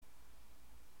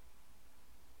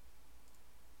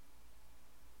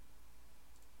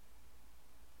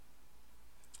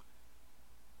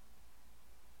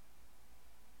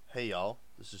Hey y'all,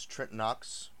 this is Trent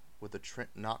Knox with the Trent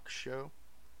Knox Show.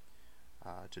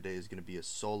 Today is going to be a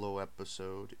solo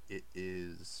episode. It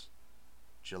is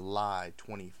July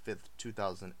 25th,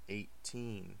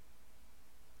 2018.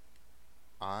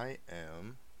 I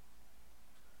am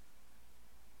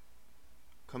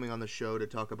coming on the show to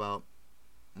talk about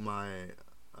my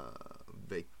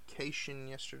vacation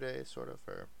yesterday, sort of,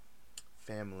 or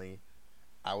family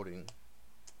outing.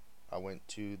 I went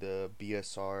to the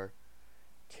BSR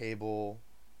Cable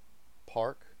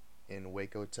Park in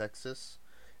Waco, Texas.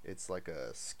 It's like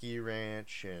a ski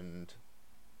ranch and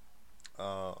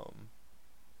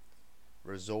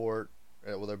resort.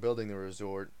 Well, they're building the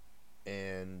resort,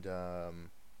 and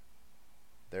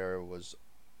there was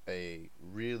a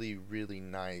really, really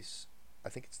nice. I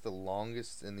think it's the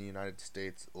longest in the United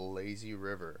States lazy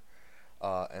river,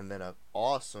 and then an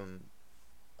awesome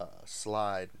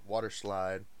water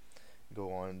slide.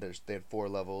 Go on. They had 4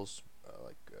 levels,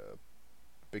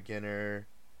 beginner,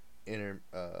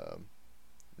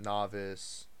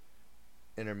 novice,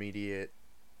 intermediate,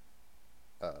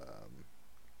 um,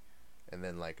 and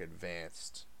then like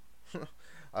advanced.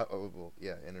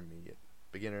 Intermediate,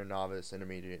 beginner, novice,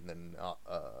 intermediate, and then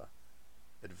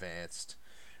advanced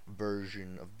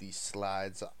version of these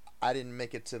slides. I didn't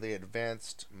make it to the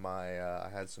advanced. I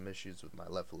had some issues with my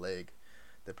left leg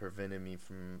that prevented me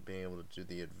from being able to do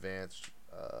the advanced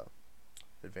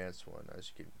one.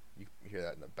 As you can hear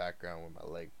that in the background when my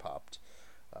leg popped.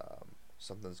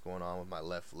 Something's going on with my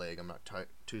left leg. I'm not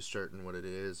too certain what it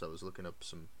is. I was looking up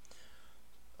some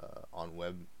on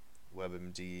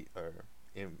WebMD or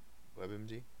in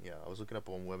WebMD. Yeah, I was looking up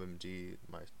on WebMD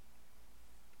my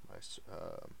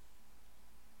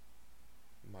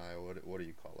what do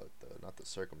you call it? Not the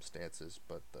circumstances,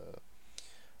 but the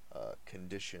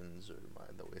conditions, or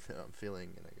the way that I'm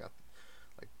feeling, and I got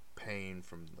like pain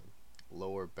from the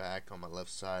lower back on my left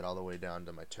side all the way down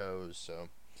to my toes. So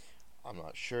I'm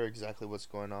not sure exactly what's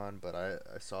going on, but I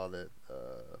saw that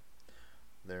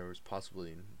there was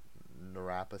possibly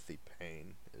neuropathy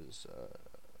pain is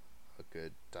a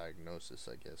good diagnosis,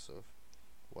 I guess, of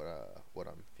what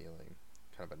I'm feeling.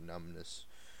 Kind of a numbness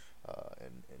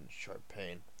and sharp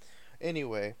pain.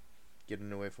 Anyway,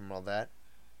 getting away from all that,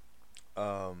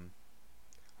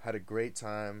 had a great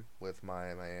time with my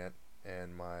aunt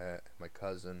and my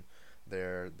cousin.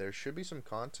 There should be some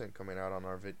content coming out on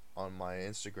on my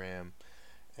Instagram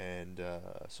and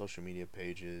social media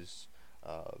pages,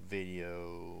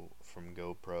 video from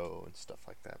GoPro and stuff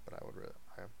like that. But I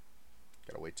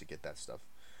gotta wait to get that stuff.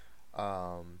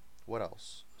 What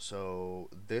else? So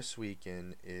this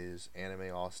weekend is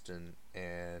Anime Austin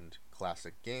and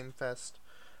Classic Game Fest.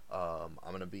 I'm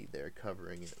gonna be there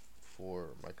covering it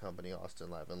for my company, Austin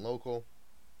Live and Local,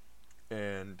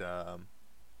 and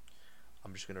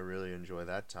I'm just gonna really enjoy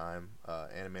that time.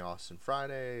 Anime Austin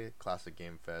Friday, Classic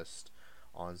Game Fest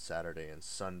on Saturday and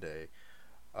Sunday.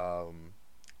 I'm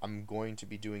going to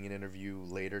be doing an interview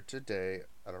later today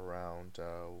at around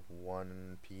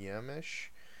 1 p.m.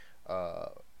 ish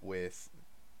with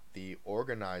the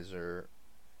organizer.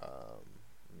 Let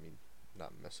me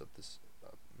not mess up his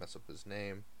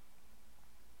name,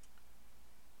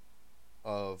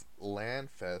 of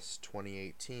LandFest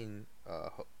 2018,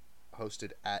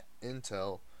 hosted at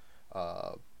Intel.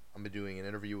 I'm doing an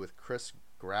interview with Chris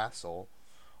Grassel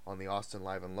on the Austin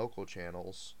Live and Local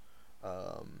channels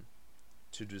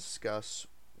to discuss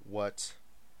what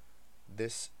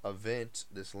this event,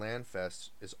 this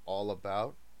LandFest, is all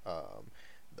about.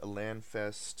 The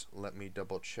LandFest, let me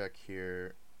double check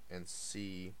here and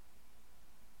see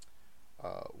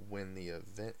when the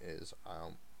event is.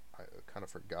 I kind of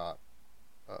forgot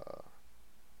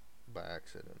by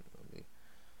accident. Let me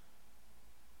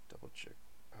double check.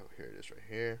 Oh, here it is right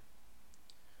here.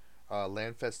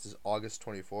 LandFest is August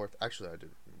 24th. Actually, I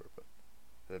did remember, but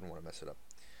I didn't want to mess it up.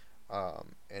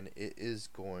 And it is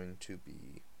going to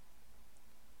be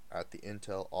at the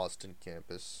Intel Austin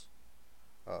campus.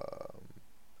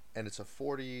 And it's a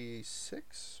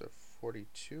 46 or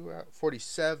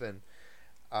 47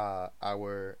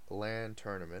 hour LAN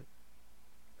tournament.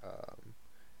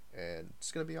 And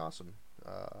it's going to be awesome.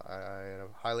 I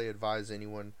highly advise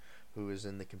anyone who is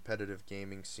in the competitive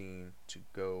gaming scene to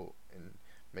go and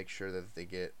make sure that they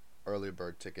get early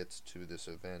bird tickets to this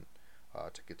event.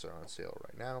 Tickets are on sale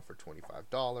right now for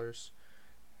 $25.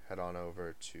 Head on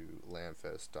over to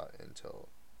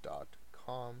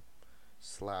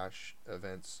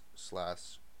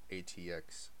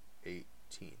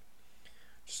landfest.intel.com/events/ATX18.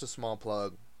 Just a small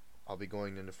plug. I'll be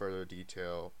going into further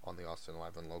detail on the Austin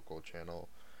Live and Local channel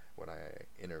when I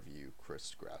interview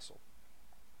Chris Grassel.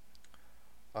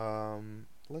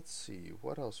 Let's see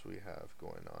what else we have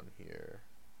going on here.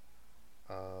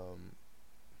 Um,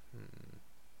 hmm,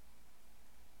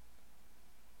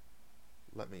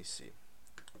 let me see.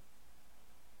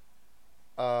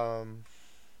 Um,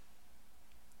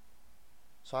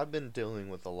 so I've been dealing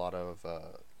with a lot of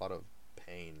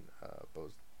pain,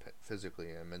 both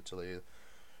physically and mentally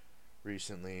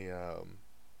recently. I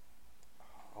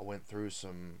went through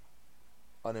some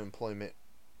unemployment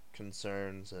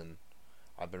concerns, and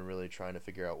I've been really trying to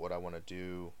figure out what I want to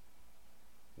do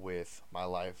with my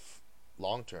life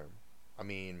long term. I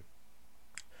mean,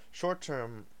 short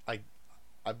term,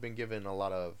 I've been given a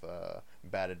lot of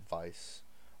bad advice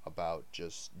about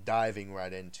just diving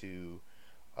right into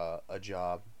a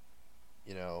job.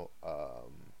 You know,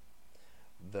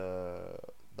 the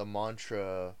the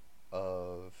mantra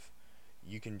of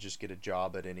you can just get a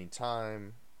job at any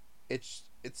time. It's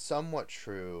somewhat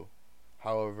true.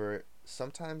 However,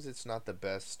 sometimes it's not the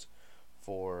best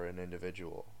for an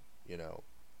individual. You know,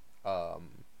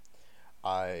 um,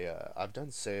 I've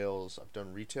done sales. I've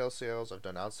done retail sales. I've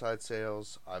done outside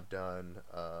sales. I've done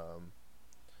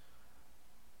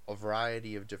a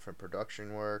variety of different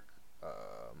production work.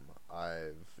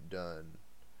 I've done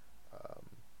um,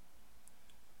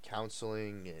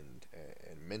 counseling and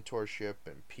mentorship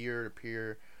and peer to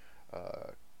peer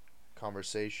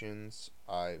conversations.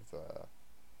 I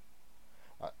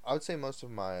would say most of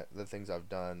the things I've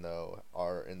done though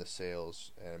are in the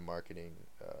sales and marketing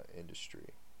industry.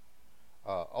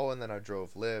 And then I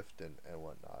drove Lyft and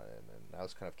whatnot, and that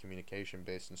was kind of communication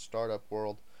based in startup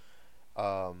world.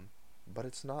 Um, but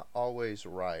it's not always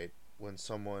right when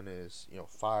someone is,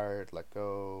 fired, let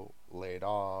go, laid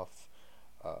off,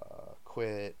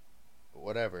 quit,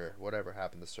 whatever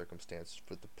happened, the circumstance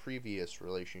for the previous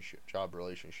job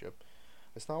relationship.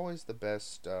 It's not always the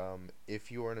best,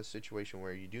 if you are in a situation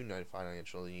where you do not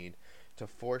financial need, to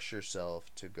force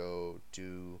yourself to go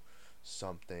do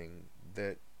something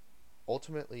that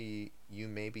ultimately you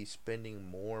may be spending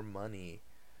more money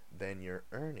than you're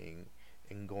earning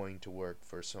and going to work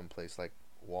for some place like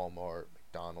Walmart,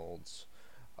 McDonald's,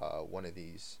 one of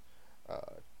these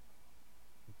uh,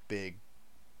 big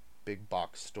big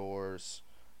box stores,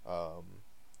 um,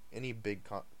 any big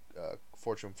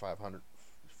Fortune 500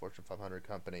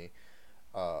 company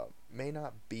may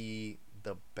not be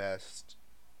the best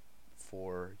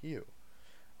for you.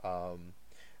 Um,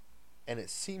 and it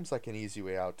seems like an easy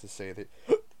way out to say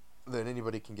that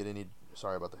anybody can get any.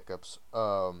 Sorry about the hiccups.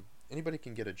 Anybody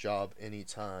can get a job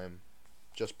anytime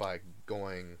just by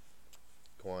going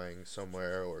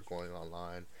somewhere or going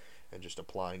online and just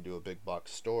applying to a big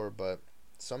box store, but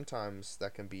sometimes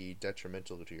that can be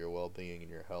detrimental to your well-being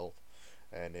and your health,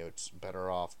 and it's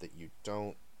better off that you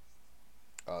don't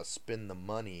spend the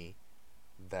money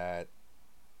that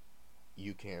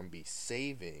you can be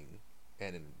saving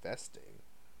and investing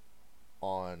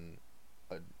on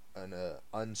an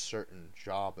uncertain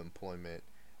job employment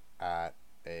at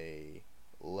a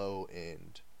low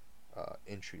end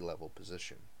entry level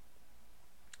position.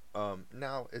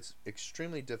 Now, it's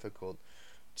extremely difficult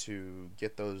to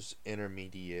get those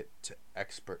intermediate to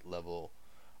expert level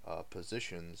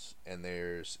positions, and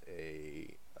there's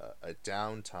a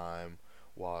downtime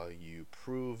while you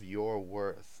prove your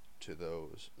worth to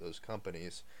those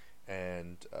companies,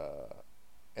 and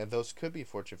those could be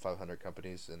Fortune 500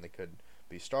 companies, and they could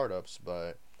be startups,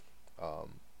 but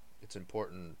um, it's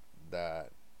important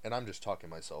that, and I'm just talking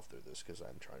myself through this because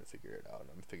I'm trying to figure it out, and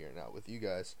I'm figuring it out with you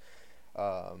guys,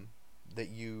 um, that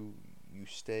you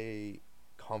stay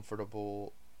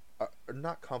comfortable,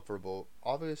 not comfortable.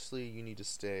 Obviously, you need to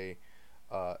stay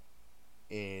uh,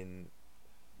 in,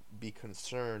 be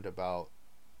concerned about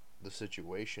the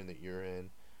situation that you're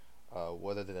in,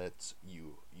 whether that's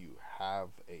you have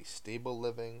a stable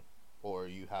living or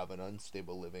you have an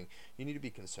unstable living. You need to be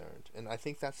concerned, and I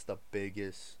think that's the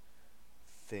biggest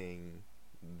thing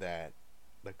that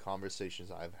the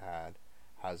conversations I've had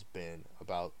has been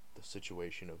about the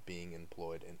situation of being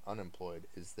employed and unemployed,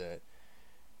 is that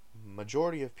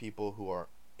majority of people who are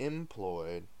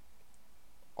employed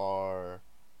are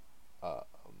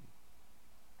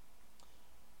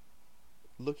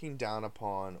looking down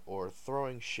upon or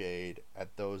throwing shade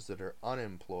at those that are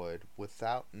unemployed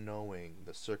without knowing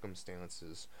the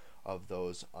circumstances of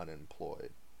those unemployed.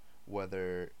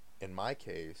 Whether, in my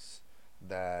case,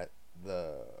 that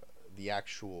the the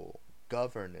actual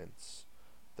governance,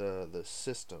 the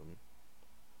system,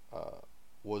 uh,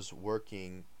 was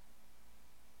working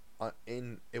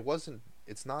in, it wasn't,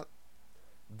 it's not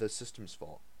the system's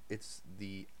fault. It's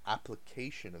the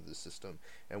application of the system,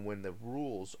 and when the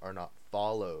rules are not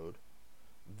followed,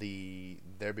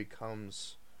 there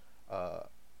becomes uh,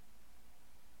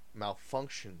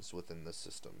 malfunctions within the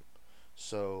system.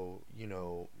 So,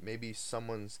 maybe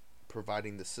someone's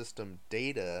providing the system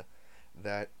data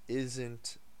that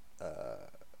uh,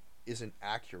 isn't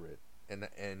accurate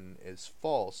and is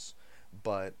false,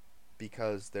 but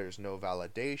because there's no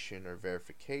validation or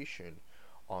verification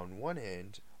on one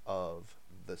end of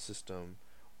the system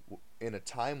in a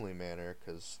timely manner,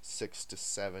 because 6 to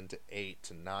 7 to 8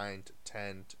 to 9 to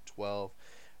 10 to 12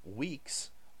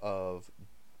 weeks of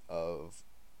of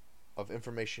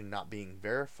information not being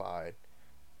verified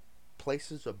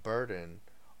places a burden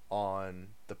on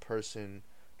the person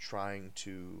trying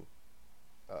to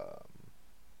um,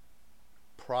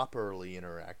 properly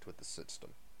interact with the system.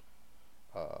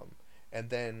 Um, and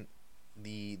then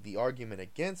the argument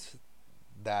against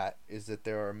that is that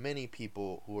there are many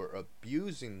people who are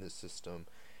abusing the system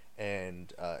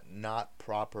and not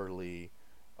properly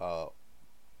uh,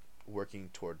 working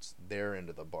towards their end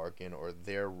of the bargain or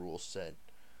their rule set,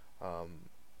 um,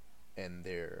 and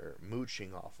they're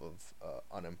mooching off of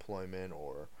unemployment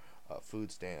or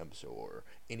food stamps or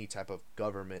any type of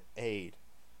government aid.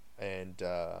 And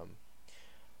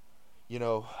you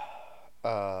know,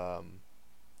 um,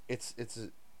 it's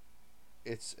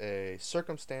it's a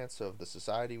circumstance of the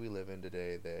society we live in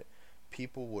today that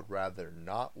people would rather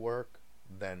not work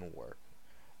than work.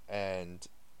 And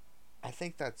I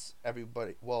think that's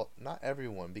everybody. Well, not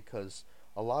everyone, because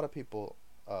a lot of people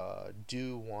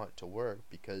do want to work,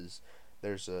 because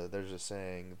there's a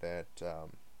saying that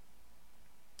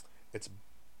it's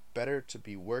better to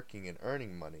be working and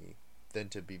earning money than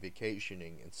to be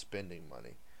vacationing and spending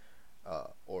money,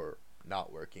 or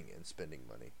not working and spending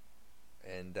money.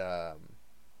 And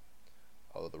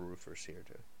oh, the roofer's here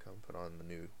to come put on the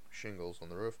new shingles on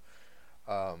the roof.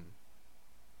 Um,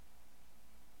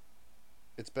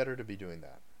 it's better to be doing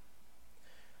that.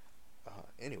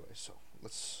 Anyway, so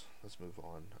let's move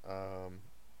on.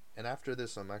 And after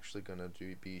this, I'm actually gonna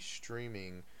be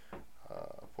streaming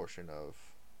a portion of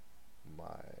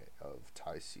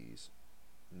Ty C's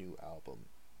new album.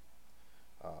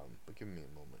 But give me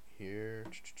a moment here.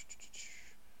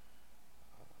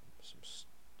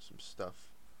 Some stuff.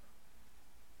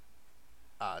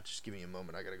 Just give me a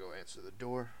moment. I gotta go answer the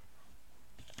door.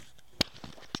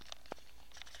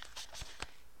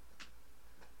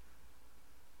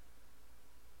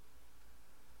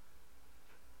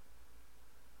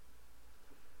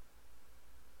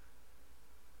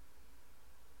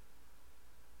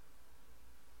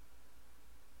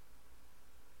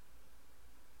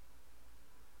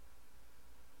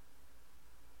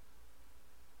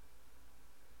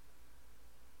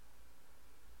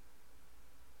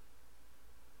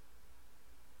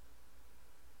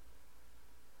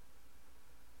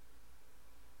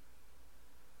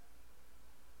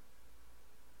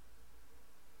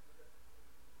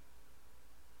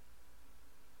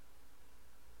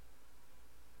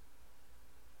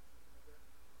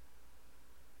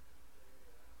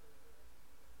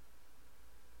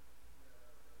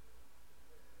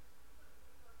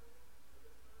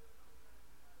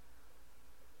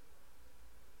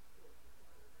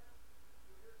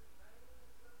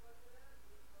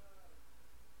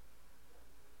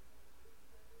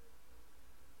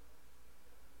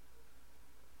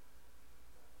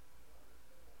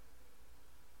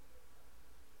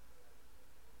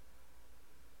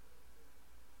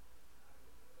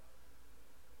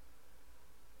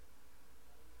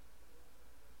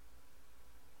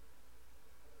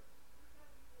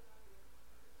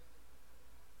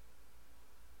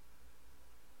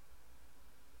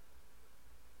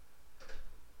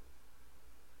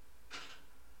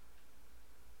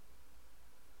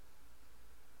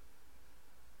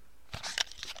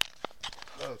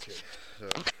 Okay, so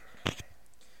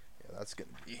yeah, that's gonna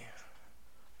be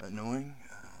annoying.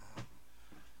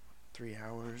 3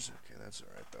 hours. Okay, that's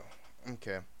alright though.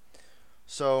 Okay,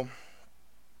 so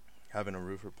having a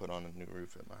roofer put on a new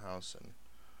roof at my house, and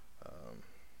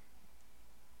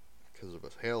because of a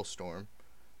hailstorm,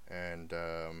 and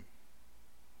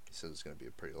he says it's gonna be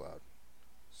a pretty loud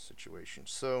situation.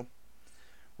 So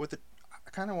with it, I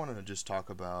kind of wanted to just talk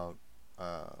about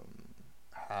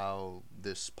how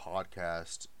this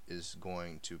podcast is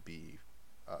going to be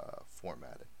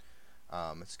formatted.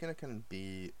 It's going to kind of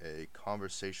be a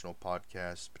conversational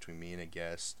podcast between me and a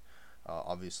guest.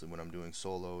 Obviously, when I'm doing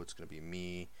solo, it's going to be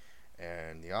me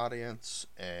and the audience,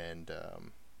 and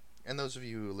those of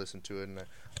you who listen to it. And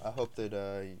I hope that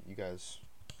you guys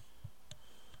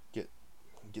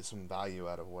get some value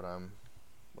out of what I'm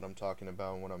talking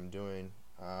about and what I'm doing.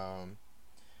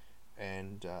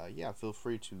 And yeah, feel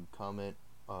free to comment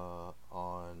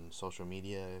on social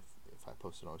media if I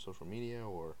post it on social media,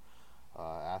 or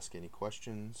ask any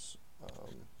questions.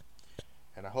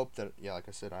 And I hope that, yeah, like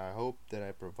I said, I hope that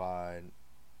I provide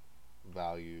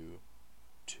value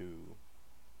to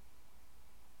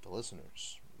the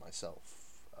listeners,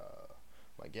 myself,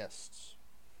 my guests.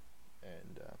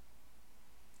 And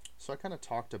so I kind of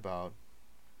talked about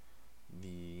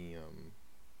the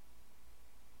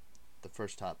the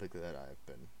first topic that I've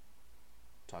been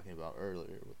talking about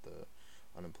earlier with the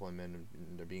unemployment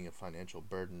and there being a financial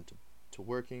burden to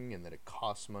working, and that it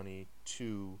costs money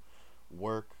to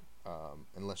work,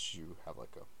 unless you have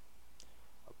like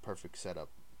a perfect setup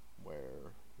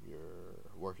where you're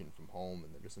working from home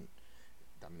and there isn't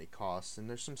that many costs, and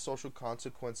there's some social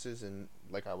consequences, and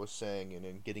like I was saying, and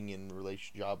in getting in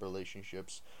job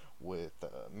relationships with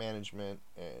management,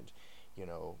 and you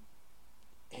know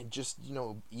and just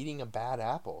eating a bad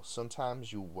apple.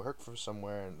 Sometimes you work for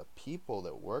somewhere and the people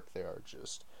that work there are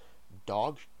just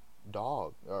dog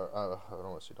dog or I don't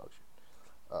want to say dog shit.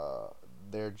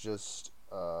 They're just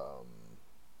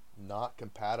not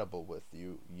compatible with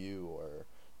you or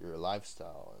your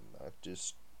lifestyle, and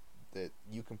just that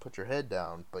you can put your head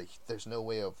down, but there's no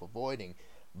way of avoiding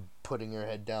putting your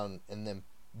head down and then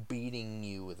beating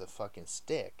you with a fucking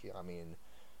stick. I mean,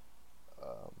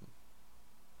 um,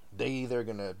 they either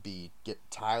gonna get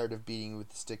tired of beating you with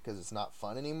the stick because it's not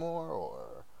fun anymore,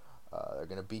 or they're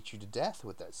gonna beat you to death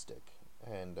with that stick,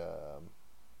 and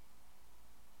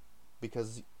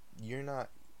because you're not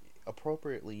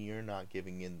you're not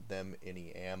giving them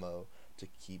any ammo to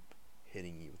keep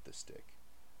hitting you with the stick.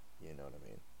 You know what I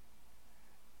mean?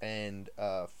 And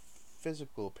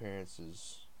physical appearance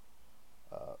is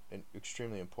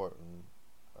extremely important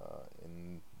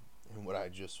in what I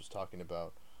just was talking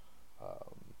about.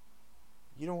 Um,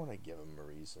 you don't want to give them a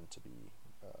reason to be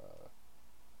uh,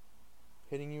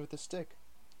 hitting you with a stick.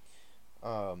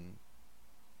 Um,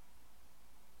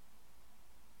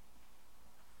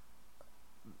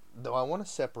 though I want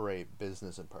to separate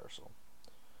business and personal.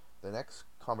 The next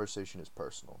conversation is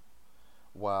personal.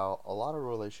 While a lot of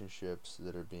relationships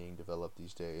that are being developed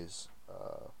these days,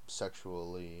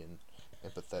 sexually and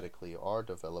empathetically, are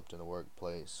developed in a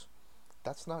workplace,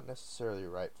 that's not necessarily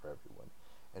right for everyone.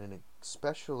 And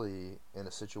especially in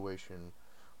a situation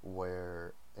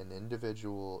where an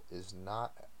individual is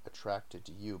not attracted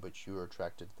to you, but you are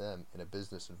attracted to them in a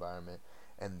business environment,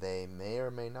 and they may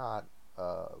or may not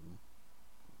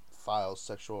file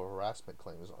sexual harassment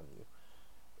claims on you.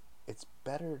 It's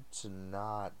better to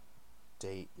not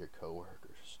date your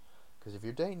coworkers, because if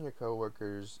you're dating your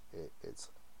coworkers, it's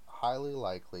highly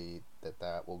likely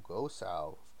that will go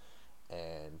south,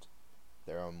 and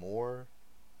there are more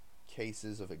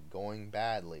cases of it going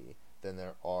badly than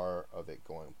there are of it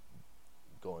going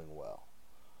well.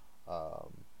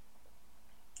 Um,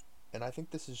 and I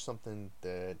think this is something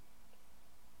that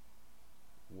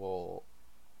will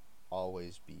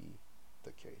always be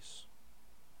the case.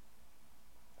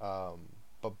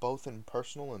 But both in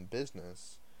personal and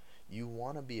business, you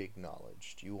want to be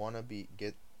acknowledged. You want to be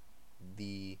get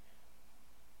the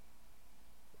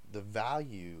the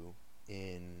value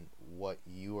in what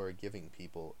you are giving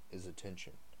people is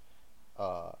attention.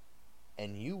 Uh,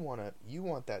 and you want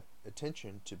that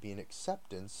attention to be an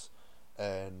acceptance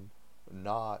and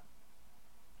not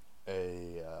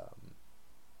a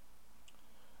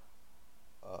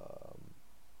um,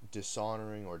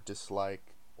 dishonoring or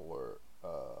dislike or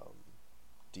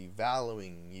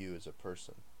devaluing you as a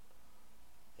person.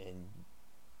 And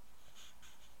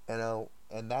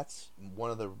and that's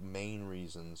one of the main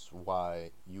reasons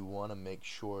why you want to make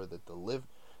sure that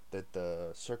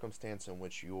the circumstance in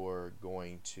which you're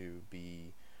going to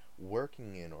be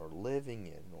working in or living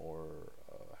in or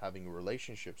having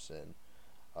relationships in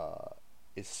uh,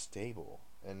 is stable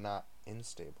and not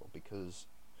unstable, because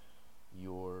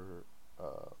your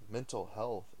mental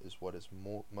health is what is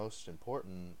most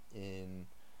important in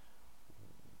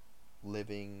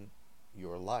living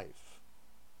your life.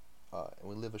 And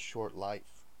we live a short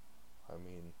life. I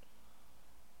mean,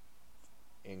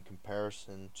 in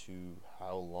comparison to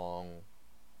how long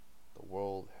the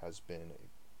world has been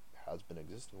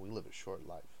existing, we live a short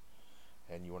life,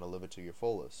 and you want to live it to your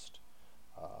fullest.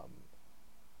 Um,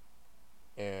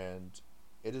 and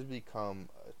it has become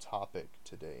a topic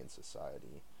today in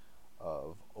society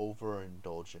of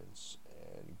overindulgence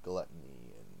and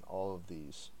gluttony and all of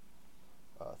these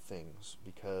things,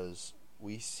 because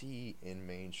we see in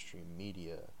mainstream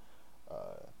media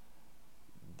uh,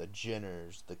 the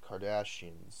Jenners, the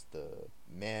Kardashians, the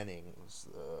Mannings,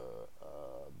 the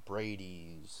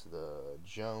Bradys, the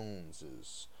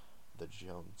Joneses,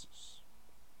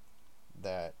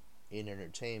 that in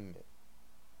entertainment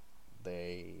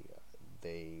they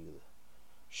they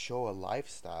show a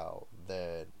lifestyle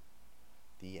that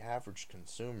the average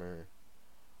consumer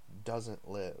doesn't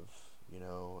live, you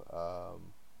know.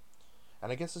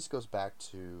 And I guess this goes back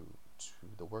to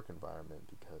the work environment,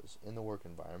 because in the work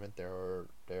environment there are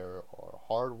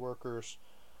hard workers,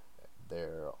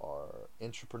 there are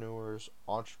entrepreneurs.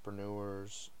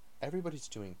 Everybody's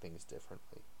doing things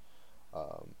differently.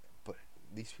 But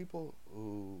these people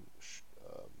who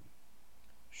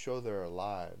show their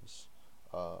lives,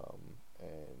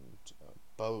 and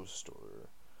boast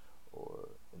or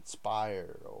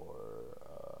inspire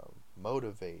or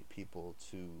motivate people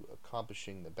to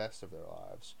accomplishing the best of their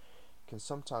lives can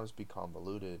sometimes be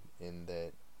convoluted, in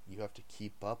that you have to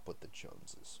keep up with the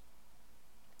Joneses.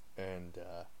 And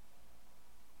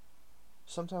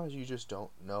sometimes you just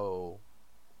don't know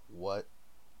what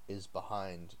is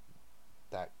behind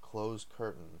that closed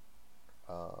curtain,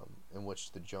 in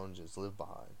which the Joneses live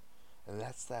behind. And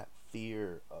that's that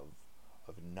fear of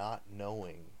not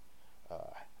knowing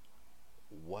uh,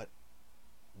 what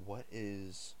what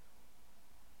is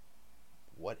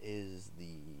what is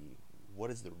the what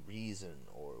is the reason,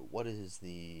 or what is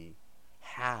the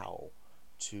how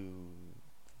to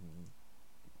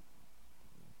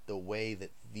the way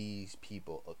that these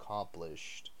people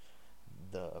accomplished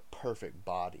the perfect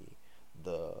body,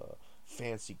 the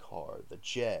fancy car, the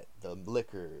jet, the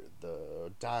liquor,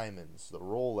 the diamonds, the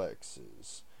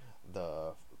Rolexes,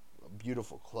 the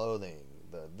beautiful clothing,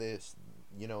 the this,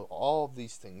 all of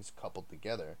these things coupled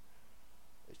together.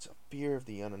 It's a fear of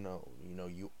the unknown.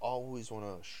 You always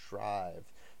want to strive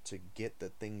to get the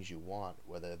things you want,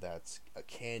 whether that's a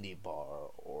candy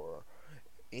bar or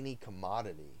any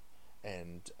commodity.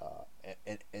 And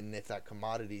if that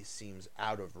commodity seems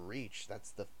out of reach,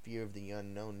 that's the fear of the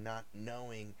unknown, not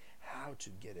knowing how to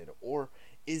get it. Or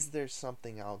is there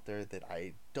something out there that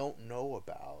I don't know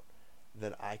about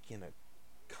that I can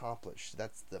accomplish?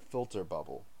 That's the filter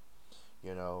bubble.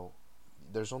 You know,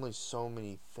 there's only so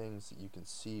many things that you can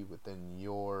see within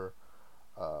your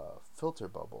filter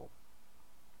bubble.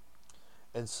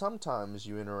 And sometimes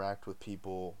you interact with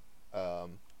people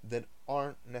that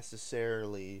aren't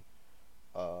necessarily,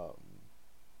 um,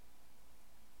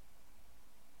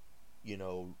 you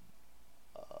know,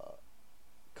 uh,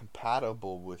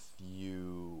 compatible with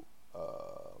you,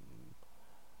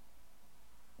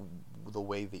 the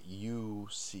way that you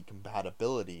see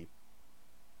compatibility,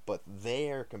 but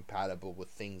they're compatible with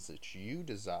things that you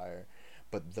desire,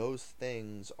 but those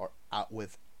things are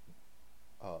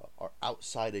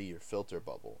outside of your filter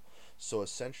bubble. So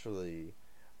essentially,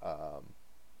 um,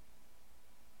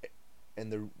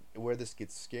 and the where this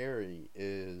gets scary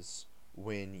is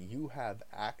when you have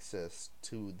access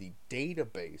to the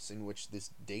database in which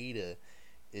this data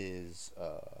is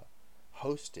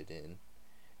hosted in,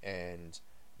 and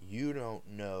you don't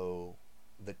know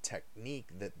the technique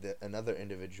that another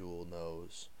individual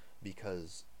knows,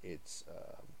 because it's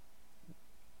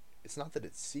not that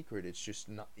it's secret. It's just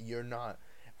not, you're not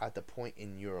at the point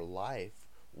in your life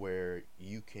where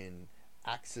you can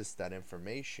access that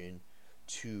information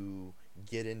to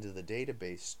get into the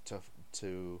database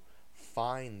to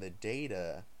find the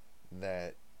data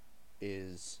that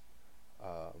is,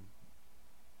 um,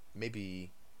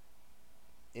 maybe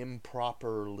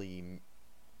improperly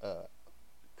uh,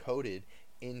 coded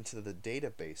into the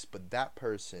database. But that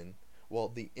person, well,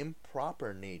 the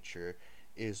improper nature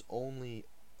is only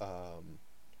um,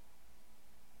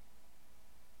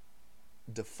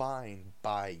 defined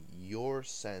by your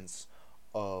sense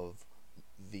of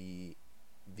the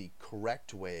the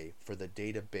correct way for the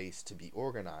database to be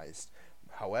organized.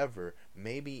 However,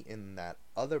 maybe in that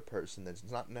other person that's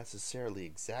not necessarily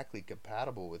exactly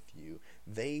compatible with you,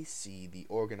 they see the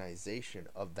organization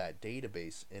of that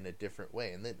database in a different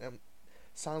way. And that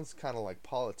sounds kind of like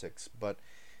politics, but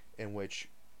in which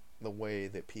the way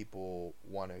that people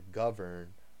want to govern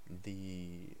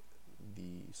the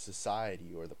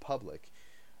society or the public,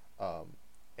 um,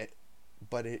 it,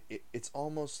 but it's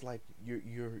almost like your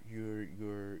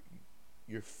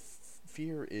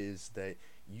fear is that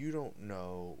you don't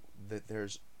know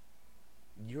that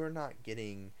you're not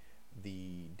getting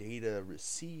the data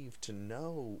received to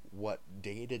know what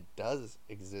data does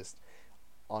exist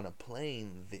on a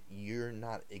plane that you're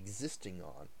not existing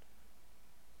on.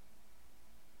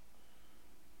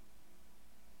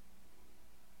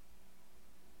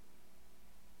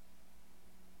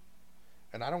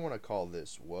 And I don't want to call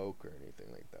this woke or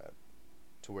anything like that,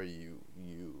 to where you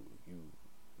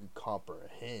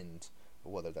comprehend,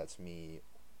 whether that's me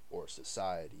or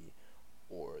society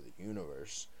or the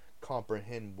universe,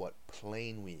 comprehend what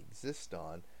plane we exist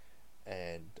on,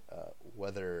 and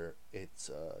whether it's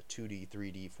 2D,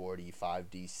 3D, 4D,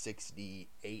 5D, 6D,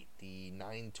 8D,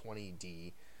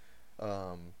 920D.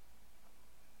 Um,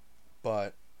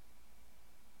 but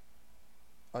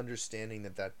understanding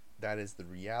that is the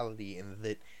reality,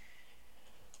 and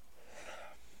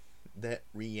that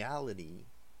reality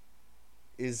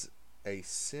is a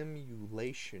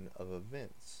simulation of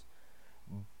events.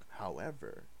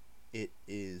 However, it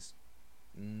is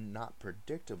not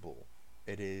predictable.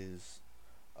 It is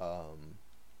um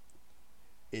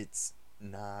it's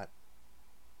not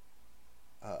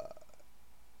uh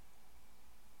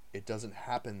it doesn't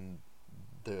happen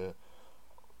the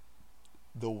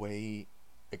the way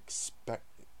expect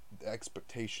the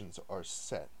expectations are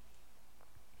set.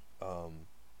 Um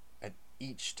and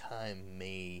each time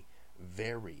may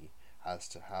vary as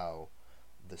to how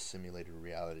the simulated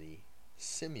reality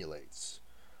simulates.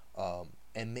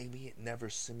 And maybe it never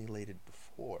simulated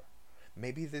before.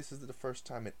 Maybe this is the first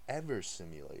time it ever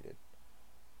simulated.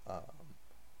 Um,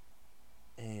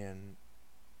 and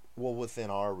well, within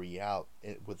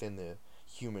the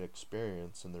human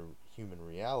experience and the human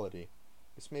reality,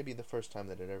 this may be the first time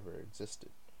that it ever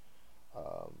existed.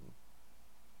 Um,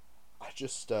 I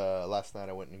just last night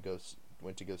I went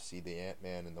to go see the Ant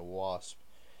Man and the Wasp,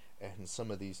 and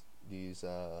some of these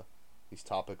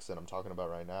topics that I'm talking about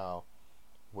right now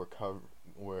were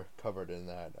were covered in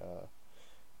that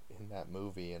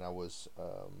movie, and I was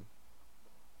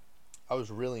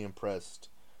really impressed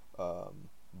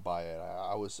by it.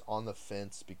 I was on the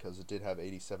fence because it did have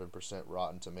 87%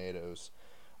 Rotten Tomatoes,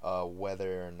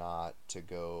 whether or not to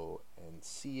go and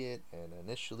see it. And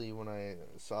initially, when I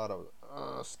saw it,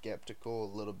 I was skeptical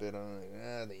a little bit on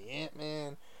the Ant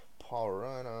Man, Paul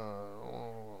Rudd. I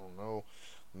don't know.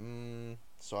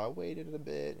 So I waited a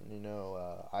bit, and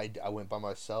I went by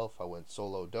myself. I went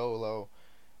solo dolo,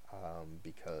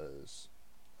 because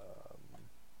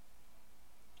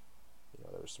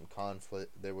there was some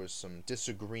conflict. There was some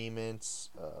disagreements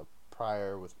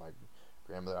prior with my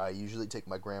grandmother. I usually take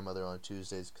my grandmother on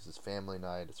Tuesdays because it's family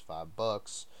night. It's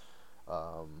 $5,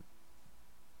 um,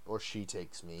 or she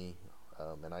takes me,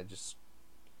 and I just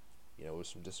with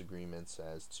some disagreements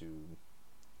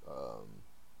um,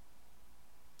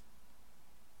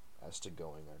 as to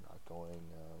going or not going.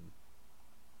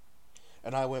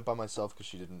 And I went by myself because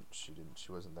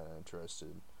she wasn't that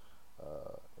interested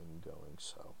in going.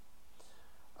 So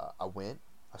I went.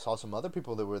 I saw some other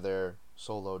people that were there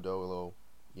solo dolo,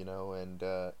 and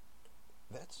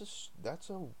that's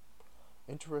a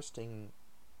interesting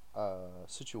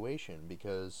situation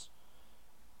because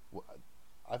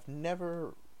I've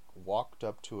never walked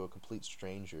up to a complete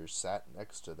stranger, sat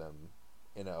next to them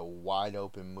in a wide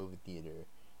open movie theater,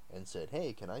 and said,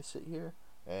 "Hey, can I sit here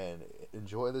and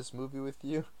enjoy this movie with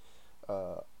you?"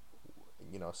 Uh,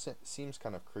 seems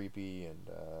kind of creepy and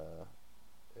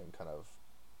kind of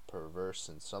perverse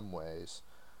in some ways.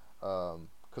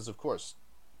 Because of course,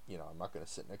 I'm not gonna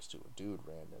sit next to a dude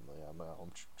randomly.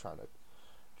 I'm trying to.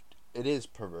 It is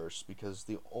perverse because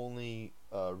the only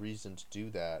reason to do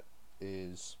that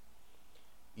is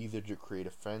either to create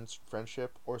a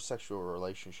friendship or sexual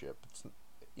relationship. It's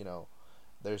you know,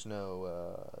 there's no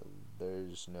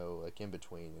like in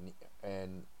between,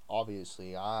 and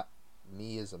obviously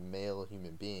me as a male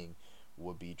human being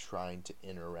would be trying to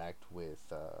interact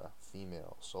with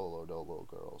female solo dolo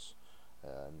girls,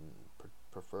 and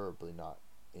preferably not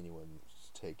anyone's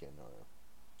taken or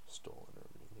stolen or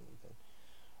anything.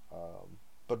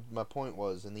 But my point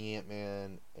was in the Ant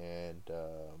Man and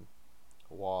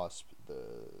Wasp,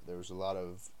 there was a lot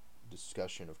of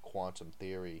discussion of quantum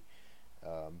theory,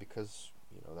 because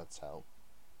that's how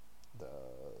the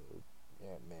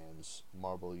Ant Man's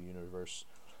Marvel universe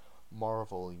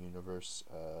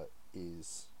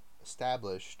is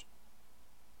established.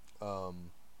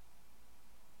 Um,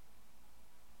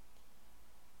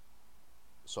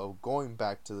 so going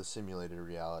back to the simulated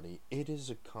reality, it is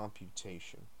a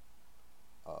computation.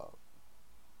 Uh,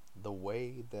 the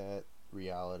way that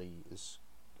reality is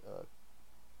uh,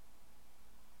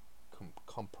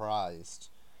 comprised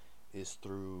is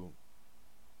through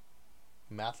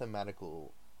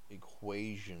mathematical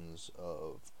equations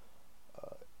uh,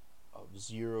 of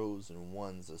zeros and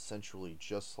ones, essentially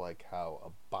just like how a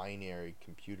binary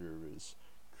computer is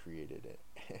created.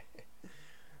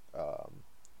 um,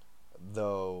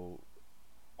 though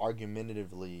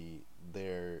argumentatively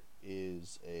there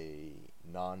is a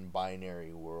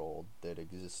non-binary world that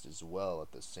exists as well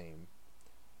at the same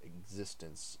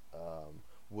existence,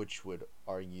 which would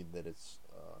argue that it's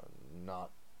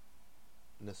not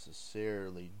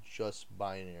necessarily just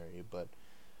binary, but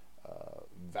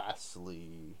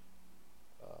vastly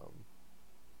um,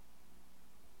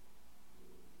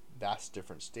 vast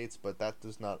different states. But that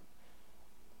does not.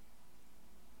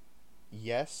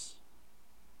 Yes,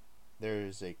 there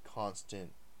is a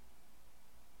constant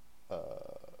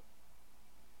uh,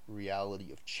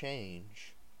 reality of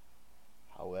change.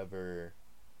 However,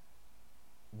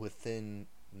 within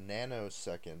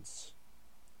nanoseconds,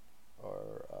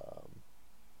 or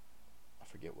I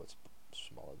forget what's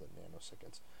smaller than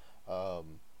nanoseconds,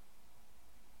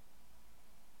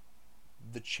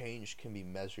 the change can be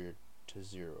measured to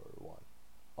 0 or 1,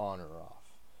 on or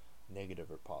off, negative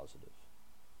or positive.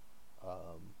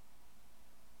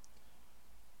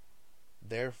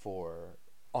 Therefore,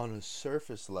 on a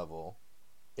surface level,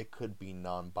 it could be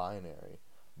non-binary,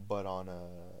 but on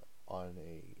a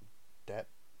depth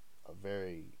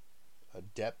a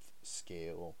depth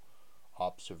scale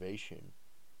observation,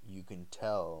 you can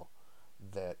tell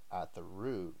that at the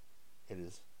root it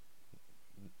is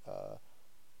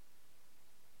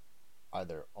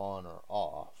either on or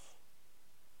off.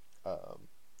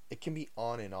 It can be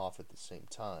on and off at the same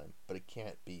time, but it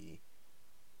can't be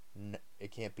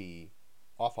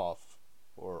off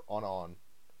or on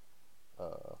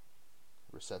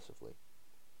recessively.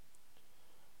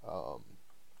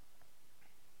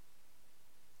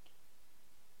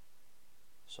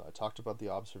 So I talked about the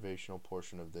observational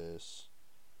portion of this.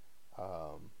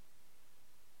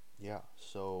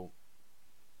 So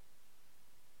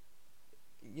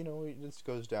this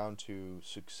goes down to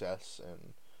success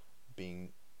and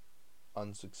being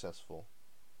unsuccessful.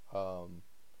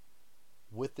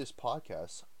 With this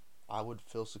podcast, I would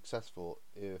feel successful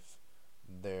if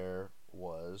there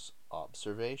was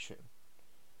observation.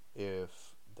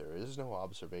 If there is no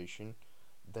observation,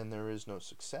 then there is no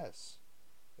success.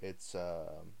 It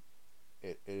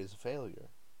is a failure,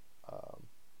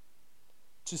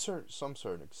 to some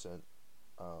certain extent,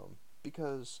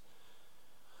 because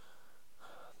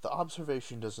the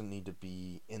observation doesn't need to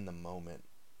be in the moment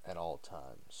at all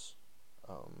times.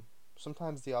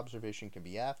 Sometimes the observation can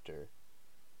be after.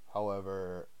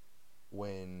 However,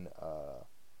 when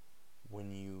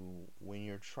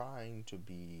you're trying to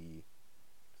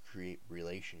create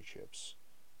relationships,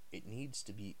 it needs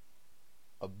to be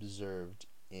observed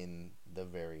in the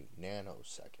very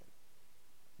nanosecond.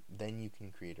 Then you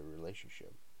can create a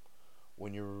relationship.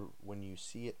 When you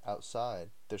see it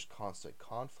outside, there's constant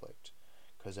conflict,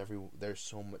 because there's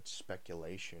so much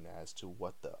speculation as to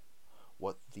what the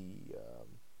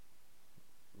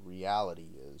reality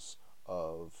is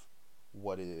of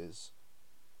what is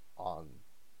on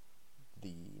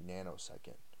the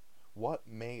nanosecond.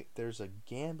 There's a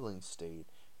gambling state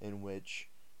in which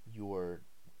you're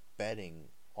betting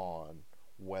on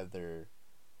whether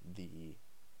the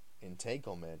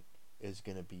entanglement is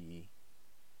going to be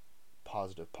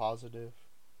positive,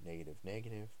 negative,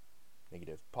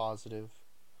 positive,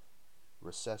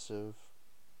 recessive,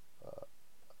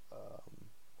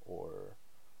 or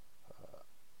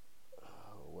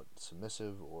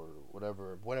submissive, or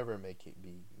whatever it may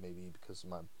be, maybe, because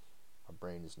my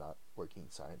brain is not working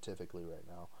scientifically right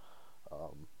now.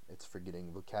 It's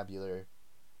forgetting vocabulary.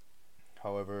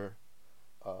 However,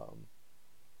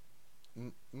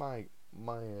 my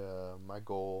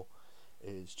goal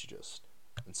is to just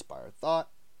inspire thought,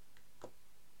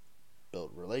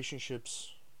 build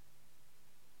relationships,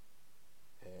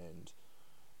 and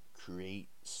create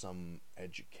some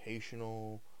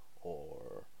educational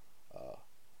or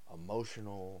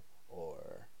emotional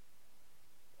or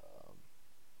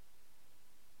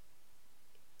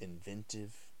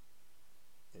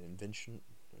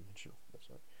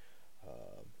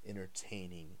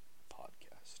entertaining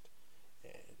podcast.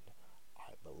 And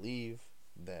I believe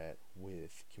that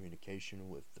with communication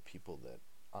with the people that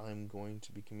I'm going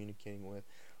to be communicating with,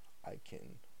 I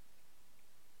can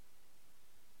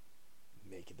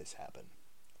make this happen.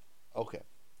 Okay,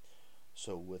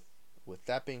 so with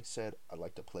that being said, I'd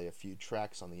like to play a few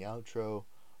tracks on the outro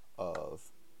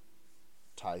of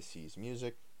Ty C's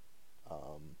music.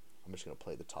 I'm just going to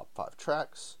play the top 5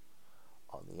 tracks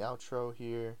on the outro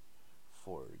here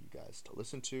for you guys to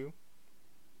listen to.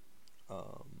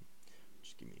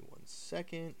 Just give me 1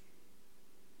 second.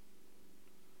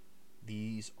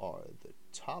 These are the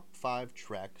top 5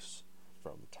 tracks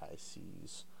from Ty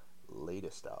C's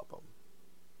latest album.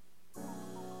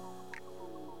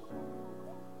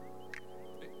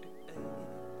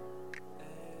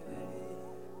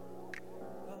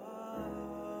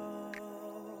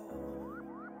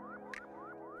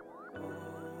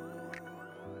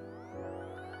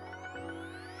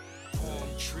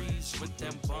 Trees with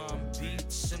them bomb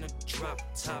beats in a drop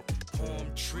top.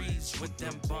 Palm trees with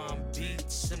them bomb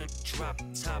beats in a drop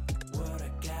top. What I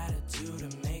gotta do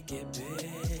to make it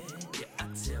big? Yeah, I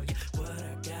tell you what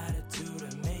I gotta do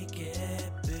to make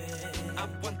it big. I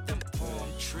want them Palm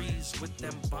trees with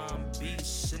them bomb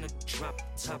beats in a drop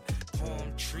top.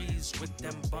 Palm trees with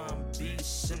them bomb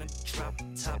beats in a drop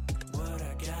top. What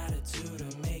I gotta do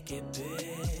to make it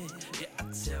big? Yeah, I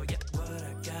tell ya what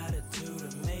I gotta do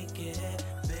to make it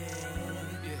big.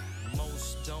 Yeah,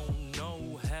 most don't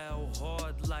know how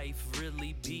hard life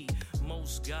really be.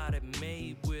 Most got it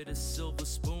made with a silver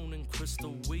spoon and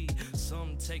crystal weed.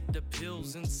 Some take the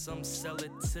pills and some sell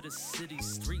it to the city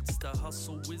streets. The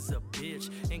hustle is a bitch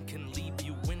and can leave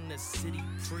you in the city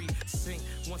precinct.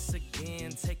 Once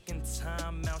again, taking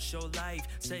time out your life.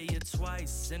 Say it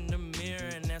twice in the mirror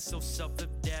and ask yourself if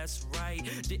that's right.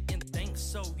 Didn't think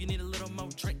so. You need a little more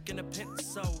drink and a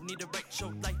pencil. Need to write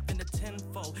your life in a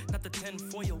tenfold, not the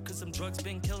tinfoil, cause some drugs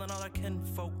been killing all our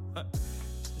kinfolk.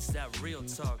 It's that real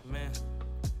talk, man.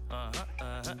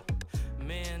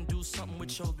 Man, do something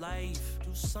with your life. Do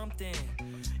something.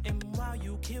 And while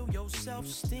you kill your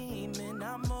self-esteem, and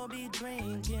I'ma be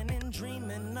drinking and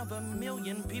dreaming of a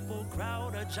million people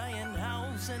crowd a giant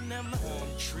house and them palm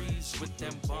trees with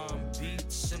them bomb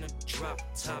beats in a drop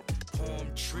top. Palm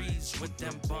trees with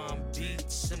them bomb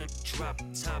beats in a drop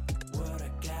top. What I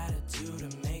gotta do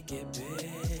to make it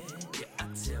big? Yeah, I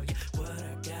tell you what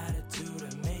I gotta do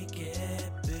to make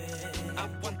it big. I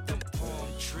want them palm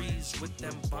trees with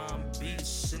them bomb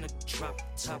beats in a drop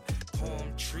top.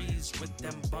 Palm trees with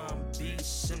them bomb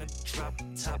beats in a drop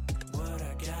top. What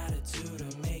I gotta do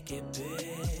to make it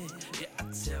big? Yeah, I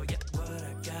tell ya what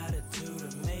I gotta do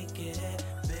to make it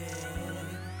big.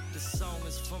 This song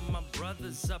is for my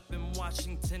brothers up in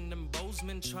Washington and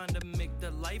Bozeman, trying to make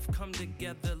their life come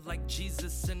together like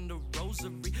Jesus in the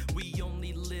rosary. We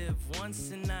only live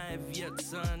once and I have yet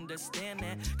to understand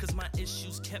that, cause my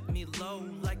issues kept me low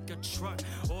like a truck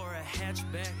or a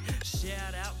hatchback.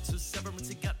 Shout out to Severance,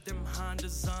 he got them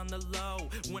Hondas on the low.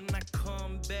 When I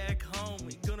come back home,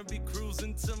 we gonna be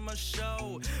cruising to my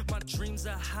show. My dreams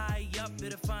are high up,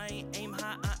 but if I ain't aim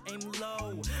high, I aim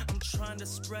low. I'm trying to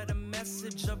spread a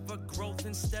message of a growth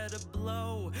instead of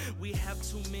blow. We have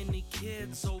too many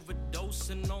kids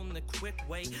overdosing on the quick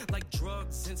way, like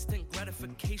drugs, instant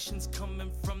gratifications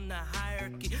coming from the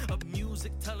hierarchy of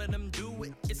music, telling them do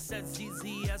it. It's as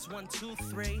easy as 1, 2,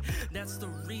 3. That's the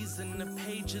reason the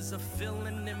pages are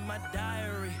filling in my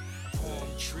diary. Palm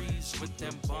trees with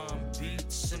them bomb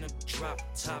beats in a drop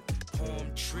top.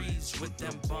 Palm trees with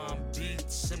them bomb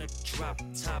beats in a drop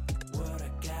top. What I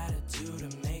gotta do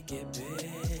to make it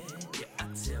big? Yeah, I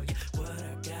tell you what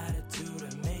I gotta do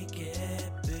to make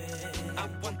it big. I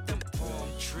want them palm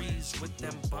trees with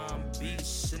them bomb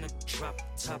beats in a drop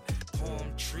top.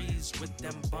 Palm trees with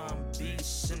them bomb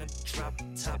beats in a drop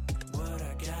top. What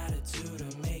I gotta do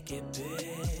to make it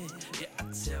big? Yeah, I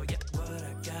tell ya what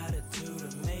I gotta do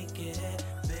to make it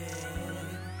big.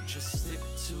 Just stick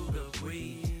to the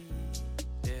weed.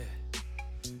 Yeah,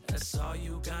 that's all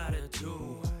you gotta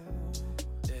do.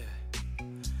 Yeah,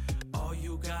 all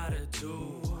you gotta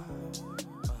do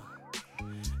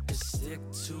is stick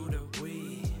to the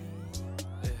weed.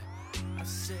 Yeah, I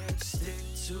said stick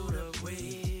to the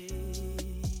weed.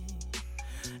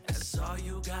 That's all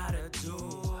you gotta do.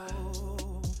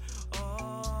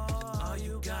 All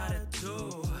you gotta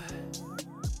do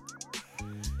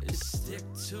is stick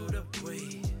to the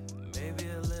weed. Maybe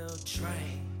a little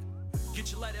drink. Get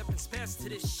your light up and spaz to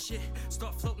this shit.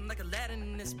 Start floating like Aladdin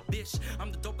in this bitch. I'm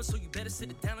the dopest, so you better sit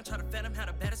it down and try to fathom how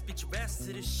the baddest beat your ass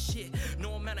to this shit.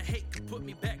 No amount of hate can put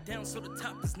me back down, so the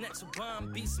top is next. So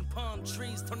bomb beats and palm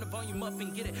trees. Turn the volume up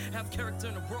and get it. Have character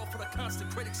in a world full of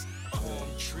constant critics. Palm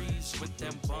trees with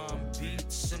them bomb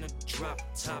beats in a drop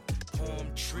top. Palm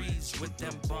trees with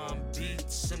them bomb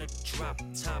beats in a drop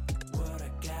top. What I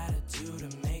gotta do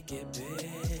to make it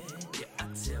big? Yeah, I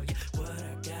tell you what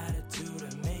I gotta do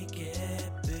to make it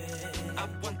big. I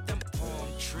want them palm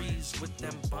trees with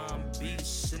them bomb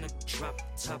beats in a drop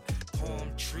top.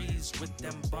 Palm trees with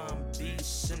them bomb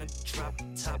beats in a drop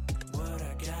top. What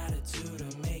I gotta do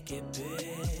to make it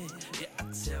big? Yeah, I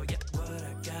tell ya what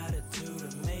I gotta do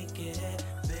to make it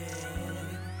big.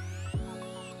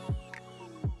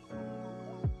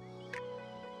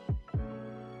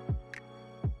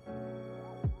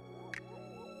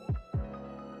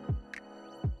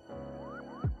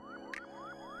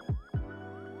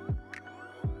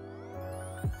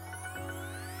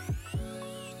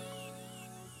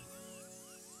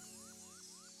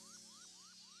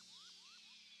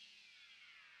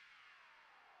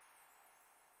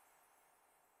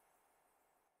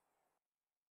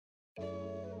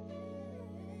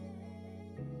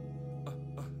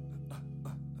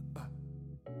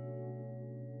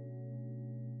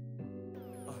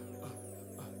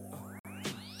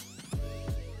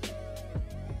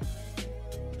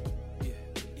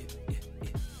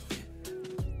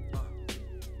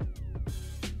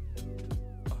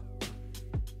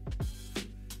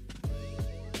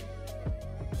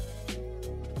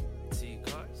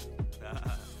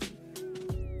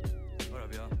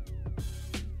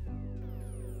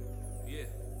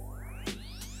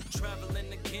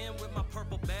 man with my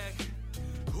purple bag.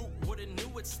 Who would've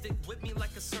knew it stick with me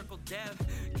like a circle dab?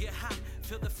 Get hot,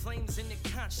 feel the flames in your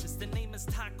conscience. The name is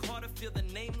Ty Carter, feel the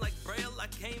name like Braille. I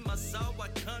came, I saw, I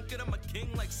conquered. I'm a king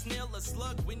like snail, a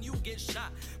slug when you get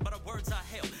shot by the words I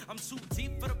hail. I'm too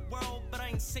deep for the world, but I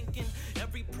ain't sinking.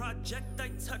 Every project I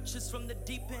touch is from the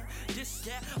deep end. This,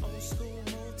 that, old school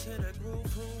move to the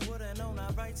groove. Who would've known I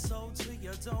write soul to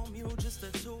your dome? You just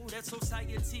a tool that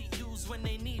society use when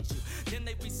they need you. Then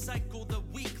they recycle the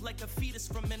weak like a fetus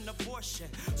from an abortion.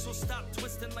 So stop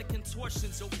twisting like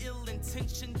contortions. Your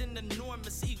ill-intentioned and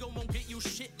enormous ego won't get you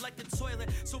shit like a toilet.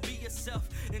 So be yourself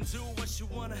and do what you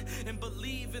wanna, and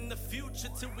believe in the future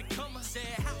till we come. I said,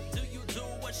 how do you do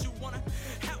what you wanna?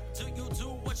 How do you do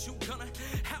what you gonna?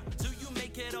 How do you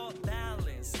make it all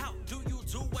balanced? How do you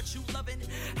do what you loving?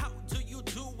 How do you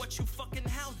do what you fucking?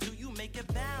 How do you make it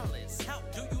balanced? How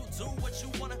do you do what you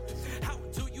wanna? How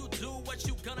do you do what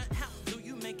you gonna? How do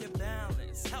you make it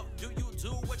balanced? How do you do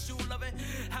what you loving?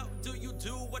 How do you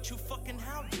do what you fucking?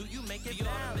 How do you make it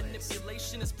balanced?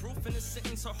 Manipulation is proof in this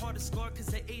sentence. Her heart is scarred cause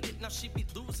they ate it. Now she be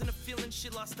losing a feeling. She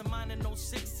lost her mind in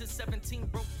 06 to 17.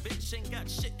 Broke bitch, ain't got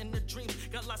shit in the dream.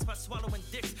 Got lost by swallowing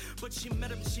dicks. But she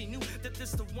met him, she knew that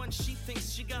this the one she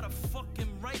thinks. She got a fucking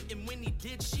right, and when he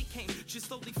did, she came. She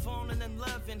slowly falling in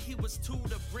love, and he was two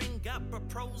to bring. Got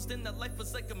proposed, and the life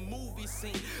was like a movie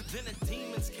scene. Then a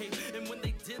demons came, and when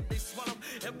they did, they swallowed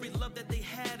every love that they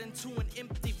had into an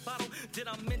empty bottle. Did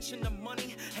I mention the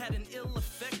money had an ill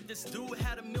effect? This dude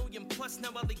had $1 million plus, now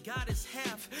all he got is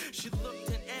half. She looked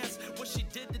and asked what she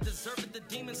did to deserve it. The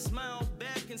demon smiled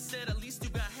back and said, at least you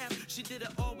got half. She did it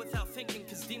all without thinking,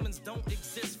 cause demons don't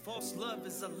exist. False love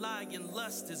is a lie and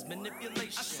lust is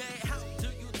manipulation. I said, how do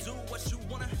you do what you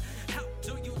wanna? How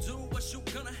do you do what you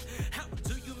gonna? How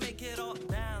do you make it all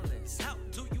balanced? How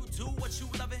do you do what you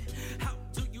love it? How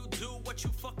do you do what you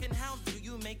fucking? How do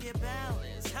you make it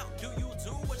balanced? How do you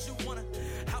do what you wanna?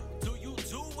 How do you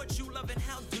do what you love it?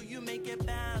 How do you make it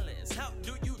balanced? How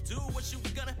do you do what you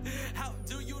gonna? How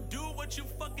do you do what you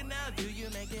fucking? How do you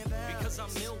make it balanced? Because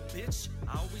I'm ill, bitch.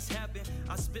 I always have been.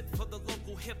 I spit for the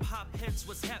local hip-hop heads.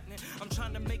 What's happening? I'm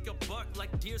trying to make a buck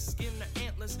like deer skin or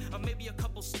antlers, or maybe a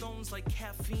couple stones like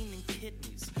caffeine and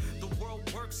kidneys. The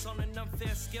world works on an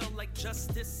unfair scale like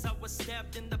justice. I was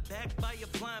stabbed in the back by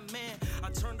a blind man. I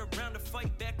turned around to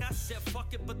fight back. I said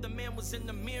fuck it, but the man was in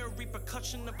the mirror.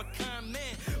 Repercussion of a kind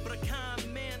man. But a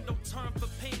kind man don't turn for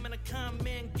payment. A kind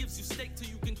man gives you steak till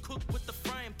you can cook with the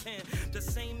frying pan. The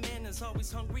same man is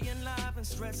always hungry and live and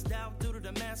stressed out due to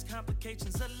the mass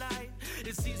complications of life.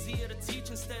 It's easier to teach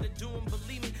instead of doing,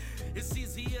 believe me. It's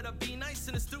easier to be nice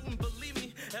than a student, believe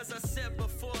me. As I said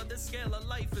before, the scale of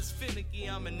life is finicky.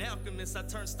 I'm an alchemist, I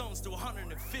turn stones to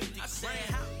 150. I say,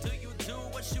 how do you do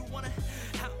what you wanna?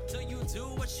 How do you do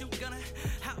what you gonna?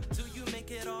 How do you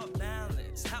make it all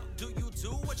balanced? How do you do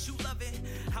what you love it?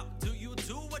 How do you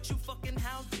do what you fucking?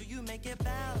 How do you make it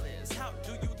balanced? How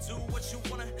do you do what you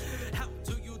wanna? How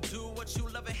do you do what you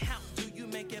love it? How do you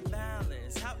make it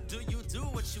balanced? How do you do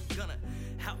what you gonna?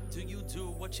 How do you do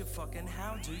what you fucking?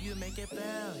 How do you make it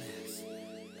balanced?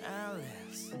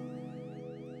 Balanced.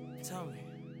 Tell me,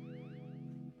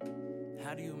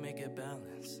 how do you make it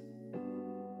balanced?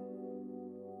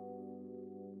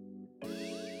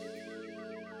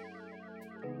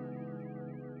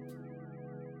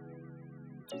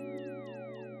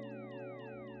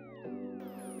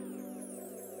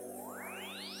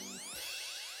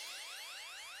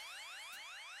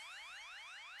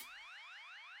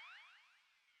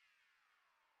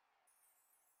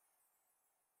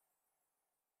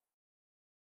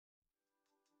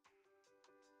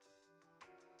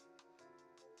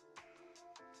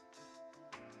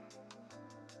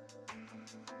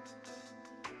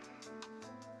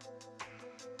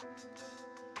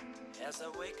 As I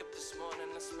wake up this morning,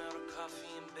 I smell the coffee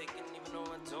and bacon. Even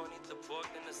though I don't eat the pork,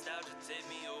 the nostalgia take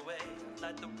me away.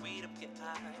 Light the weed up, get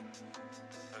high.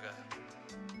 Okay.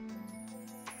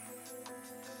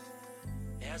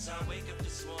 As I wake up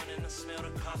this morning, I smell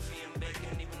the coffee and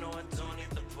bacon. Even though I don't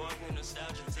eat the pork, the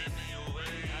nostalgia take me away.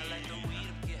 I like the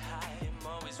weed up, get high. I'm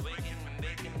always waking and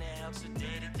baking. That helps with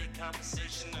day-to-day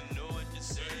conversation. I know what to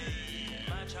say.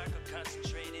 My chakra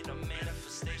concentrated on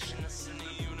manifestation. I send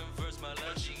the universe my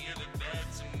love, she give it back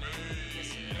to me.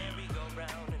 It's a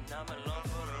merry-go-round and I'm along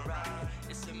for the ride.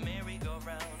 It's a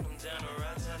merry-go-round, I'm down to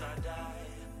ride till I die.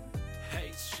 Hey,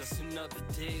 it's just another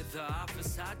day at the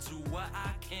office. I do what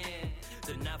I can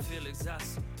to not feel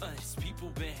exhausted. These people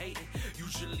been hating,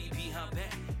 usually behind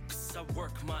back. Cause I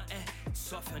work my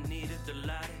ass off, I needed the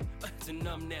light to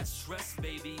numb that stress,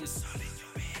 baby. It's all in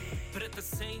your head. But at the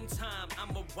same time,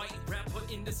 I'm a white rapper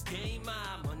in this game.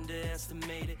 I'm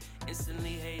underestimated,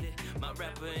 instantly hated. My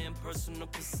rapper impersonal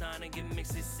persona get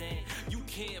mixed, they saying you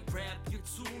can't rap, you're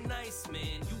too nice,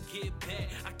 man. You get bad,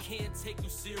 I can't take you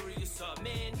serious,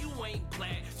 man. You ain't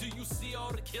black. Do you see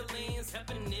all the killings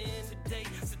happening today?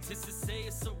 Statistics say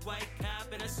it's a white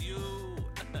cop and that's you.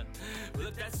 Well,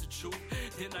 if that's the truth,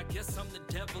 then I guess I'm the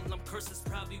devil. I'm cursed, that's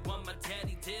probably why my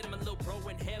daddy did. I'm a little bro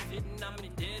in heaven, and I'm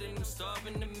dead, and I'm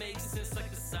starving to make sense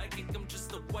like a psychic. I'm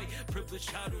just a white, privileged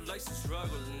child who likes to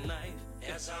struggle at night.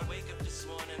 As I wake up this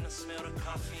morning, I smell the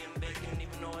coffee and bacon,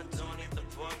 even though I don't eat the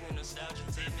pork, and nostalgia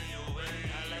take me away.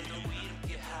 I like the weed and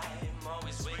get high, I'm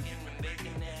always waking and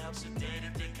baking. It helps with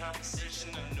day-to-day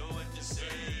conversation, I know what to say.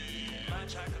 My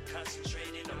chakra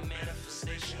concentrated on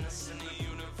manifestation. I send the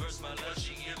universe my love,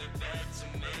 she give it back to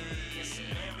me. It's a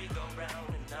merry-go-round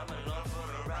and I'm along for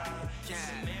the ride. It's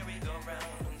a merry-go-round,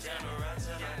 I'm down the ride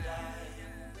till I die.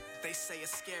 They say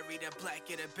it's scary to black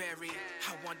get a berry.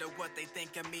 I wonder what they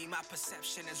think of me. My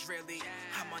perception is really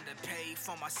I'm underpaid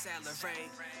for my salary.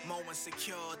 More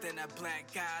insecure than a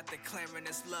black guy declaring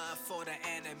his love for the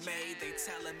anime. They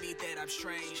telling me that I'm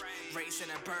strange. Raising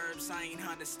the burbs, I ain't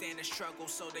understand the struggle,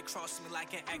 so they cross me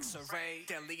like an X-ray.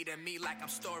 They're leading me like I'm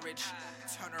storage.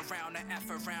 Turn around and F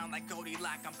around like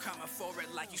Goldilocks. I'm coming for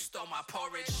it like you stole my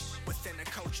porridge. Within the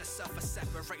culture, suffer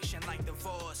separation like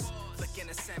divorce. Look in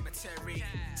the cemetery.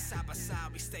 Side by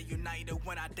side, we stay united.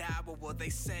 When I die, what will they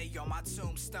say on my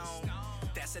tombstone?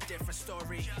 That's a different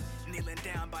story. Kneeling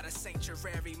down by the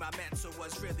sanctuary, my mental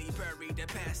was really buried. The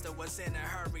pastor was in a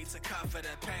hurry to cover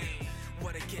the pain.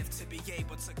 What a gift to be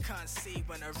able to conceive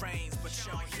when it rains, but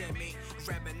you don't hear me.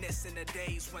 Reminiscing the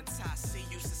days when Tassie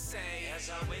used to say. As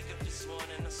I wake up this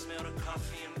morning, I smell the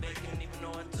coffee and bacon, even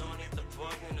though I don't eat the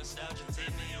pork, and nostalgia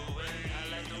take me away.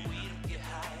 I like the weed and get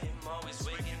high, I'm always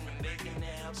waking and baking.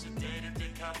 It helps with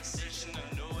day-to-day conversation,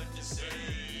 I know what to say.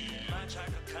 My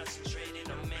chakra concentrated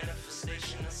on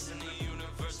manifestation. I send the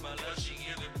universe my love, she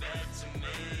give it back to me.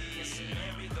 It's a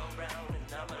merry-go-round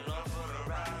and I'm along for the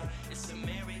ride. It's a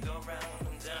merry-go-round,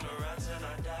 I'm down the ride till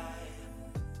I die.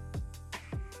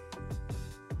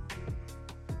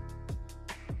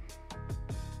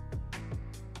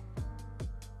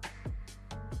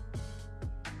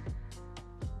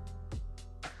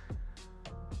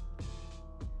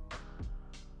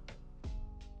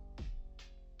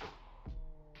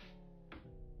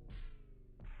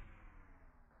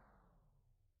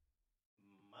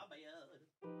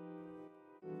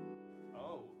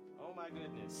 Oh my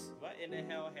goodness. What in the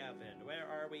hell happened? Where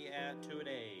are we at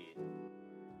today?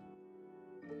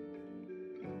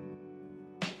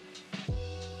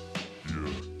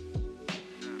 Yeah.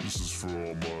 This is for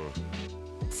all my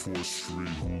 4th Street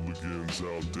hooligans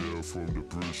out there from the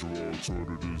bridge or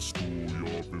alternative school.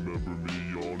 Y'all remember me,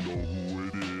 y'all know who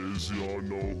it is, y'all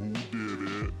know who did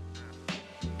it.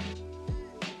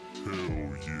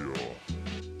 Hell yeah.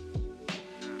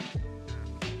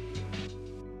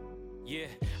 Yeah,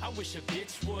 I wish a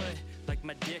bitch would, like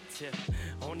my dick tip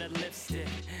on that lipstick,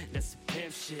 that's a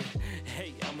pimp shit.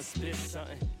 Hey, I'ma spit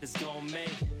something that's gon'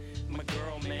 make my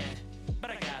girl mad, but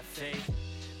I got faith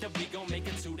that we gon' make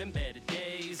it to them better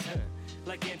days,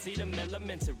 like Auntie them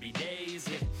elementary days.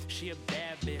 Yeah, she a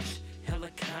bad bitch,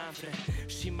 hella confident,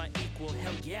 she my equal,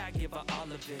 hell yeah, I give her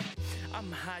all of it. I'm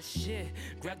hot shit,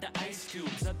 grab the ice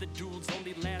cubes, other dudes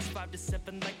only last 5 to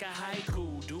 7 like a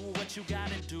haiku. Do what you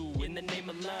gotta do in the name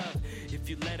of love. If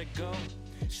you let her go,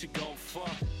 she gon'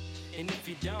 fuck, and if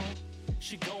you don't,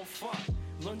 she gon' fuck.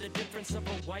 Learn the difference of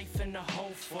a wife and a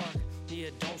hoe fuck. Yeah,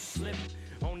 don't slip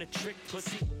on a trick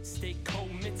pussy, stay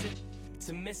committed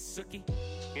to Miss Sookie.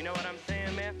 You know what I'm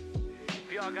saying, man?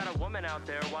 If y'all got a woman out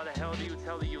there, why the hell do you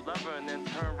tell her you love her and then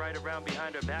turn right around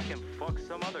behind her back and fuck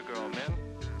some other girl, man?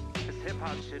 This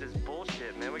hip-hop shit is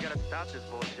bullshit, man. We gotta stop this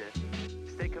bullshit.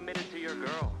 Stay committed to your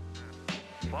girl.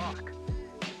 Fuck.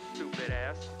 Stupid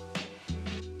ass.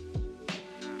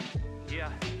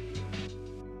 Yeah.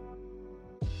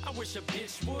 I wish a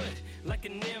bitch would, like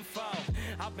an info.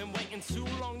 I've been waiting too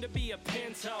long to be a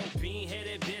pinto.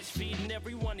 Bean-headed bitch feeding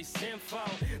everyone his info.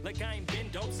 Like I ain't been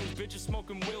dope since bitches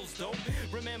smoking wheels dope.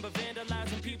 Remember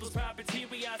vandalizing people's property.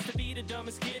 We asked to be the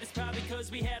dumbest kid. It's probably cause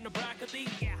we had no broccoli.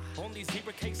 Yeah. Only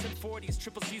zebra cakes and 40s,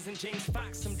 triple C's and James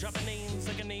Fox. I'm dropping names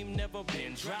like a name never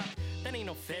been dropped. That ain't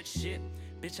no fed shit.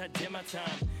 Bitch, I did my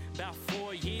time. About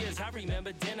 4 years, I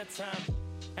remember dinner time.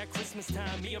 At Christmas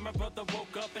time, me and my brother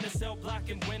woke up in a cell block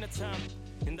in wintertime.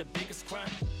 And the biggest crime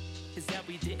is that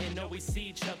we didn't always see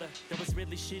each other. That was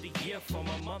really shitty year for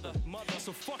my mother.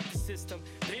 So fuck the system,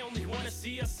 they only wanna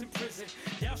see us in prison.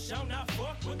 Thou shalt not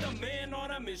fuck with a man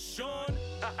on a mission.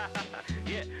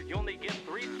 Yeah, you only get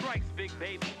 3 strikes, big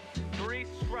baby. 3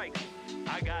 strikes,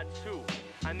 I got 2.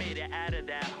 I made it out of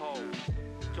that hole.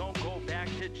 Don't go back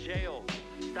to jail.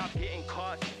 Stop getting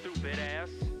caught, stupid ass.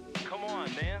 Come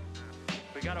on, man.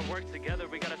 We gotta work together,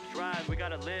 we gotta strive, we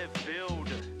gotta live, build.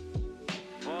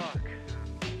 Fuck.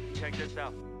 Check this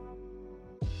out.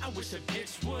 I wish a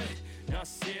bitch would. Now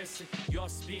seriously, y'all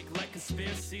speak like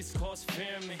conspiracies cause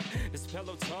fear me. This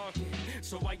pillow talking,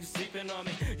 so why you sleeping on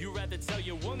me? You rather tell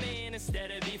your woman instead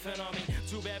of beefing on me.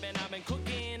 Too bad, man, I've been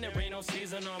cooking, there ain't no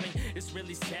season on me. It's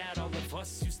really sad, all of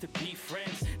us used to be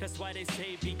friends. That's why they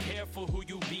say be careful who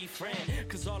you befriend.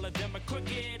 Cause all of them are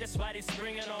crooked, that's why they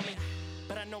springing on me.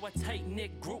 But I know a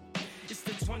tight-knit group. It's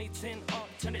the 2010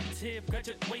 alternative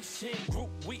graduation group.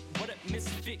 We were the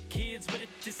misfit kids with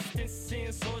a distance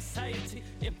in society.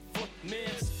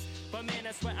 Infamous. But man,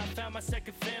 that's where I found my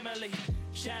second family.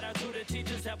 Shout out to the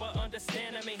teachers that were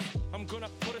understanding me. I'm gonna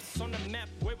put us on the map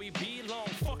where we belong.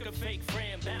 Fuck a fake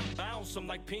friend, bounce them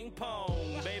like ping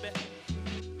pong, baby.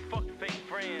 Fuck fake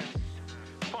friends,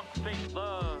 fuck fake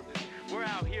love. We're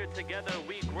out here together,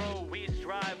 we grow, we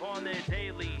strive on the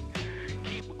daily.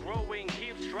 Keep growing,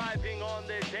 keep striving on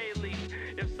the daily.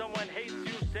 If someone hates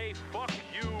you, say fuck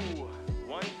you.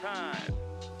 One time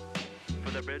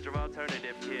for the Bridge of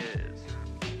Alternative Kids.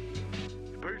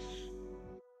 Peace.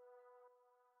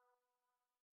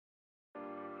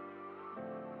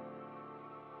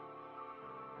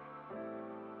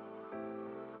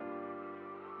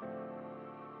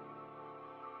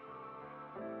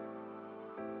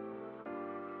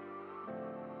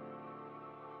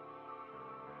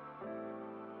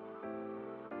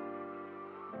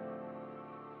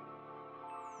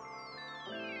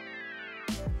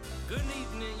 Good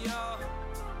evening, y'all.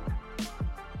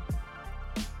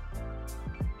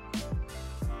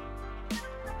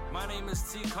 My name is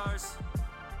T. Cars.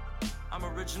 I'm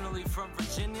originally from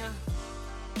Virginia.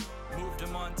 Moved to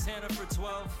Montana for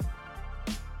 12.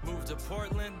 Moved to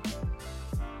Portland.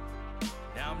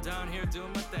 Now I'm down here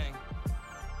doing my thing.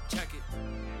 Check it.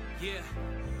 Yeah.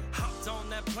 Hopped on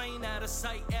that plane, out of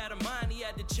sight, out of mind. He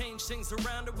had to change things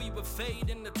around or we would fade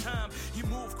in the time. He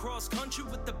moved cross country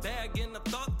with the bag and the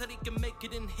thought that he could make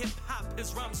it in hip-hop.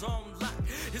 His rhymes on lock.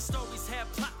 His stories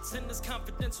had plots and his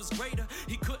confidence was greater.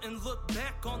 He couldn't look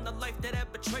back on the life that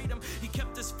had betrayed him. He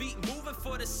kept his feet moving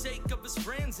for the sake of his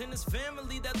friends and his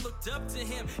family that looked up to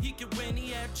him. He could win,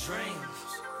 he had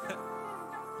dreams.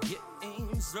 Yeah,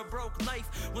 aims. A broke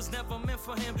life was never meant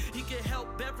for him. He could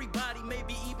help everybody,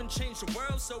 maybe even change the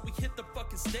world. So we hit the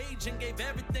fucking stage and gave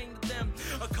everything to them.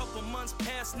 A couple months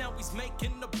passed, now he's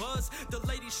making the buzz. The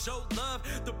ladies showed love,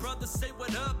 the brothers say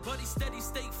what up, but he steady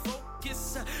stay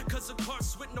focused. Cause a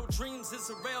corpse with no dreams is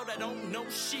a rail that don't know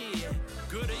shit.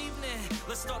 Good evening,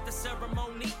 let's start the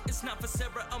ceremony. It's not for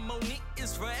Sarah or Monique,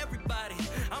 it's for everybody.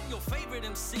 I'm your favorite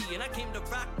MC and I came to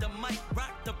rock the mic, rock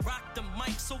the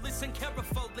mic. So listen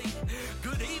carefully.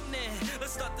 Good evening,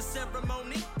 let's start the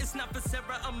ceremony. It's not for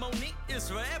Sarah or Monique, it's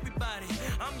for everybody.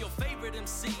 I'm your favorite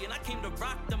MC and I came to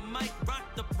rock the mic, rock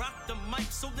the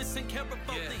mic. So listen carefully.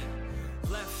 Yeah.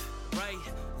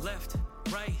 Left,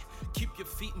 right. Keep your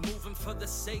feet moving for the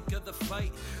sake of the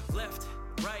fight. Left,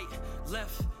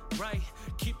 right.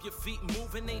 Keep your feet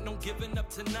moving, ain't no giving up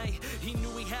tonight. He knew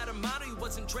he had a motto, he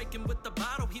wasn't drinking with the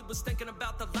bottle. He was thinking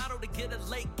about the lotto to get a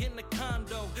lake in the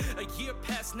condo. A year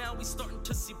passed, now he's starting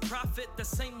to see profit. The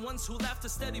same ones who laughed are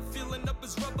steady filling up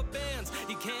his rubber bands.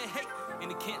 He can't hate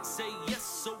and he can't say yes,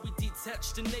 so we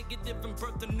detach the negative and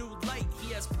birth a new light.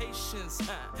 He has patience,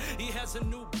 he has a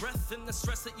new breath, and the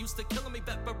stress that used to kill him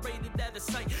evaporated at his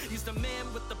sight. He's the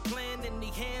man with the plan and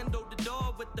he handled it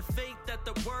all with the faith that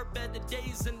the word better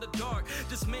days in the dark.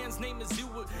 This man's name is you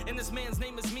and this man's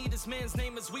name is me. This man's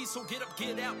name is we, so get up,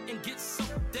 get out and get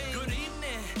something. Good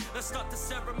evening, let's start the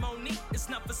ceremony. It's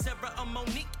not for Sarah or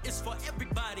Monique, it's for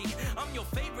everybody. I'm your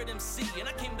favorite MC and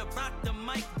I came to rock the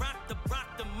mic, rock the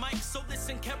mic. So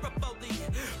listen carefully.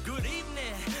 Good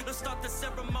evening, let's start the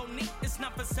ceremony. It's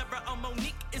not for Sarah or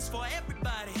Monique, it's for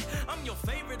everybody. I'm your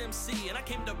favorite MC and I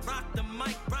came to rock the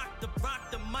mic, rock the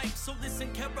mic. So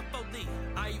listen carefully.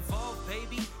 I evolve,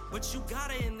 baby, but you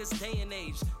gotta in this day and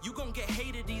age. You gon' get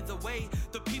hated either way.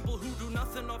 The people who do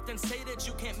nothing often say that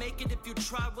you can't make it if you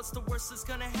try. What's the worst that's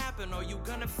gonna happen? Are you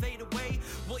gonna fade away?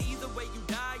 Well, either way you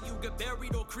die, you get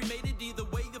buried or cremated. Either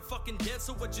way you're fucking dead,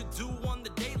 so what you do on the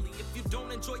daily? If you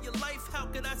don't enjoy your life, how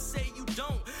could I say you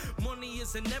don't? Money is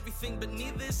Progress in everything, but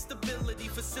neither is stability.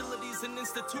 Facilities and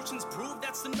institutions prove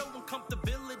that's the no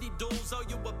uncomfortability. Duels are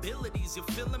your abilities, you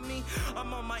feeling me?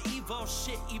 I'm on my Evo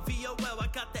shit, E04. I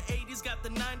got the 80s, got the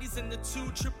 90s, and the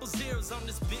 2 triple zeros on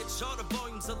this bitch. All the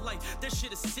volumes of life, that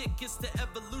shit is sick. It's the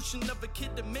evolution of a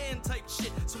kid to man type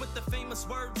shit. So with the famous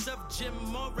words of Jim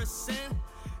Morrison,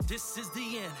 this is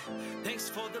the end. Thanks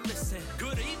for the listen.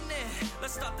 Good evening.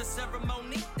 Let's start the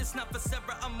ceremony. It's not for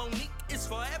Sarah or Monique. It's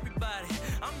for everybody.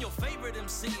 I'm your favorite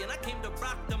MC, and I came to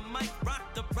rock the mic,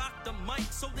 rock the mic.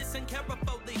 So listen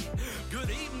carefully. Good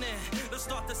evening. Let's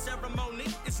start the ceremony.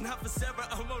 It's not for Sarah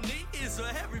or Monique. It's for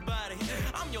everybody.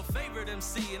 I'm your favorite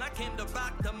MC, and I came to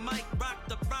rock the mic, rock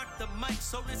the mic.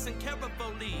 So listen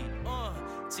carefully.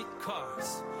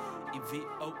 T-Cars,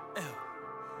 E04.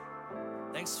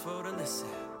 Thanks for the listen.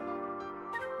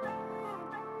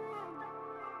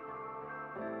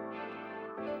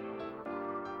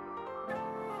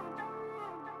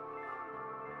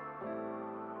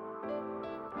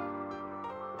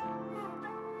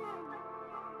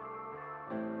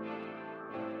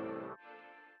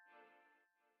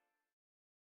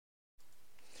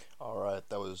 Alright,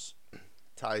 that was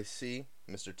Ty C,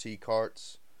 Mr. T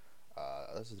Carts.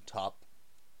 This is the top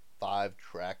 5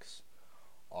 tracks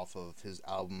off of his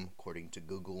album, according to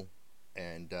Google.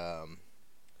 And,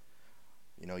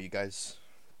 you guys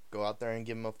go out there and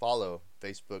give him a follow.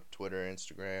 Facebook, Twitter,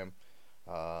 Instagram,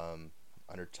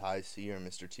 under Ty C or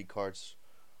Mr. T Carts.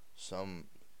 Some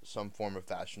form of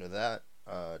fashion of that.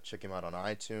 Check him out on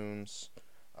iTunes.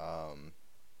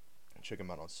 Check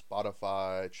him out on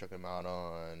Spotify. Check him out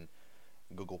on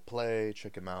Google Play.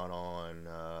 Check him out on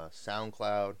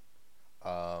SoundCloud.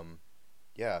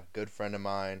 Good friend of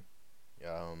mine.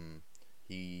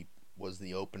 He was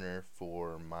the opener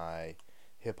for my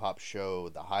hip-hop show,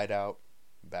 The Hideout,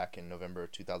 back in November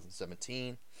of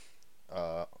 2017,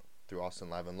 through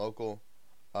Austin Live and Local.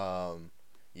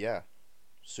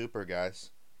 Super,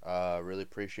 guys. Really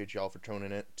appreciate y'all for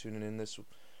tuning in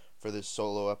for this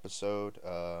solo episode.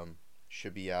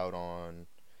 Should be out on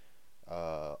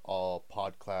all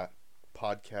podcast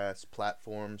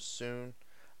platforms soon.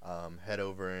 Head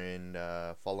over and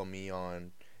follow me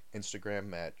on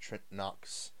Instagram at Trent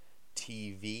Knox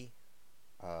TV.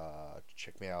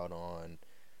 Check me out on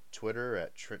Twitter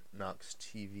at Trent Knox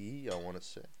TV. I want to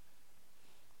say.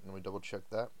 Let me double check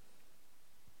that.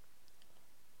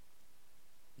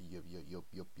 Yup.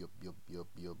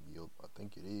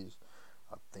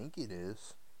 I think it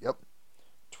is. Yep.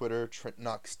 Twitter, Trent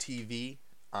Knox TV.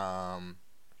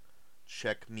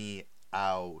 Check me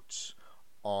out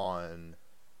on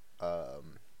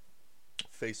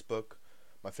Facebook.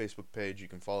 My Facebook page, you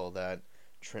can follow that.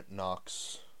 Trent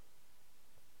Knox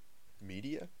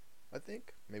Media, I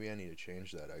think. Maybe I need to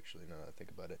change that, actually, now that I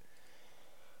think about it.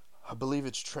 I believe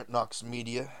it's Trent Knox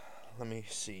Media. Let me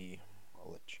see. I'll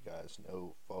let you guys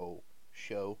know for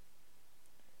show.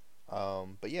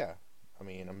 But yeah, I'm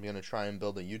going to try and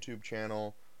build a YouTube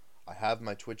channel. I have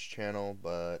my Twitch channel,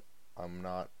 but I'm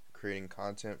not creating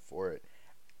content for it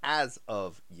as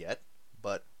of yet.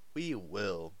 But we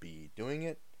will be doing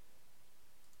it.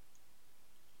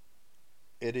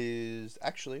 It is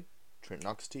actually Trent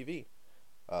Knox TV.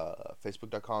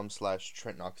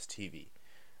 Facebook.com/Trent Knox TV.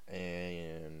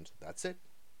 And that's it.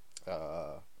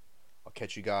 I'll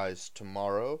catch you guys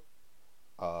tomorrow.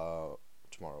 Well,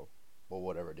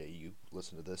 whatever day you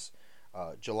listen to this.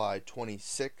 July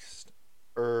 26th,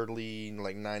 early,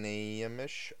 like 9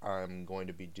 a.m.-ish. I'm going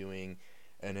to be doing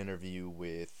an interview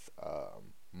with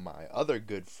my other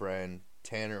good friend,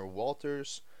 Tanner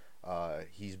Walters.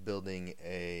 He's building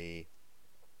a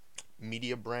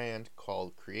media brand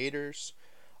called Creators.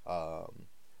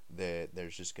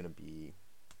 There's just going to be...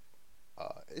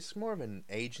 it's more of an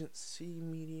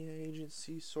media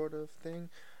agency sort of thing.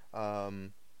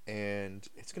 And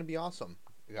it's going to be awesome,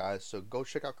 guys. So go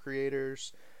check out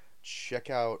Creators.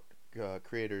 Check out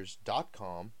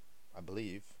creators.com, I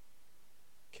believe.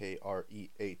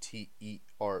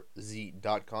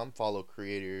 Kreaterz.com. Follow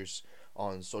Creators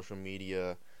on social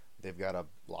media. They've got a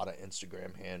lot of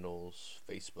Instagram handles,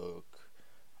 Facebook.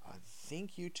 I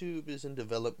think YouTube is in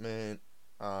development.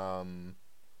 Go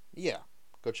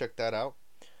check that out.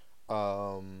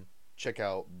 Check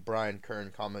out Brian Kern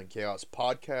Common Chaos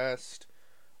podcast.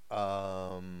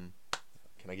 Can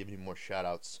I give you more shout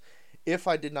outs? If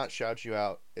I did not shout you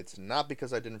out, it's not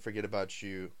because I didn't forget about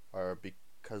you or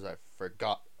because I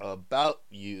forgot about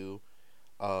you.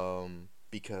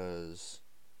 Because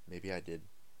maybe I did.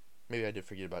 Maybe I did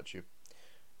forget about you.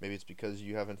 Maybe it's because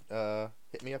you haven't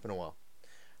hit me up in a while.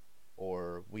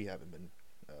 Or we haven't been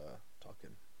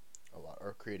talking a lot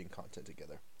or creating content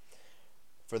together.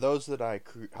 For those that I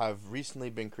have recently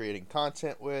been creating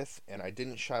content with and I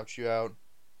didn't shout you out,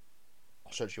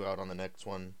 I'll shout you out on the next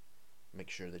one. Make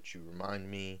sure that you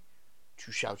remind me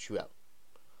to shout you out.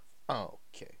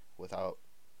 Okay,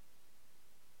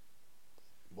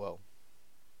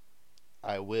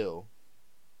 I will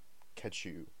catch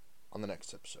you on the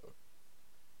next episode.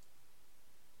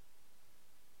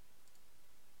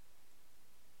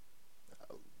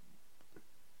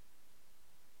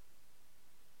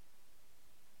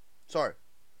 Sorry.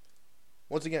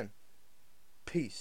 Once again, peace.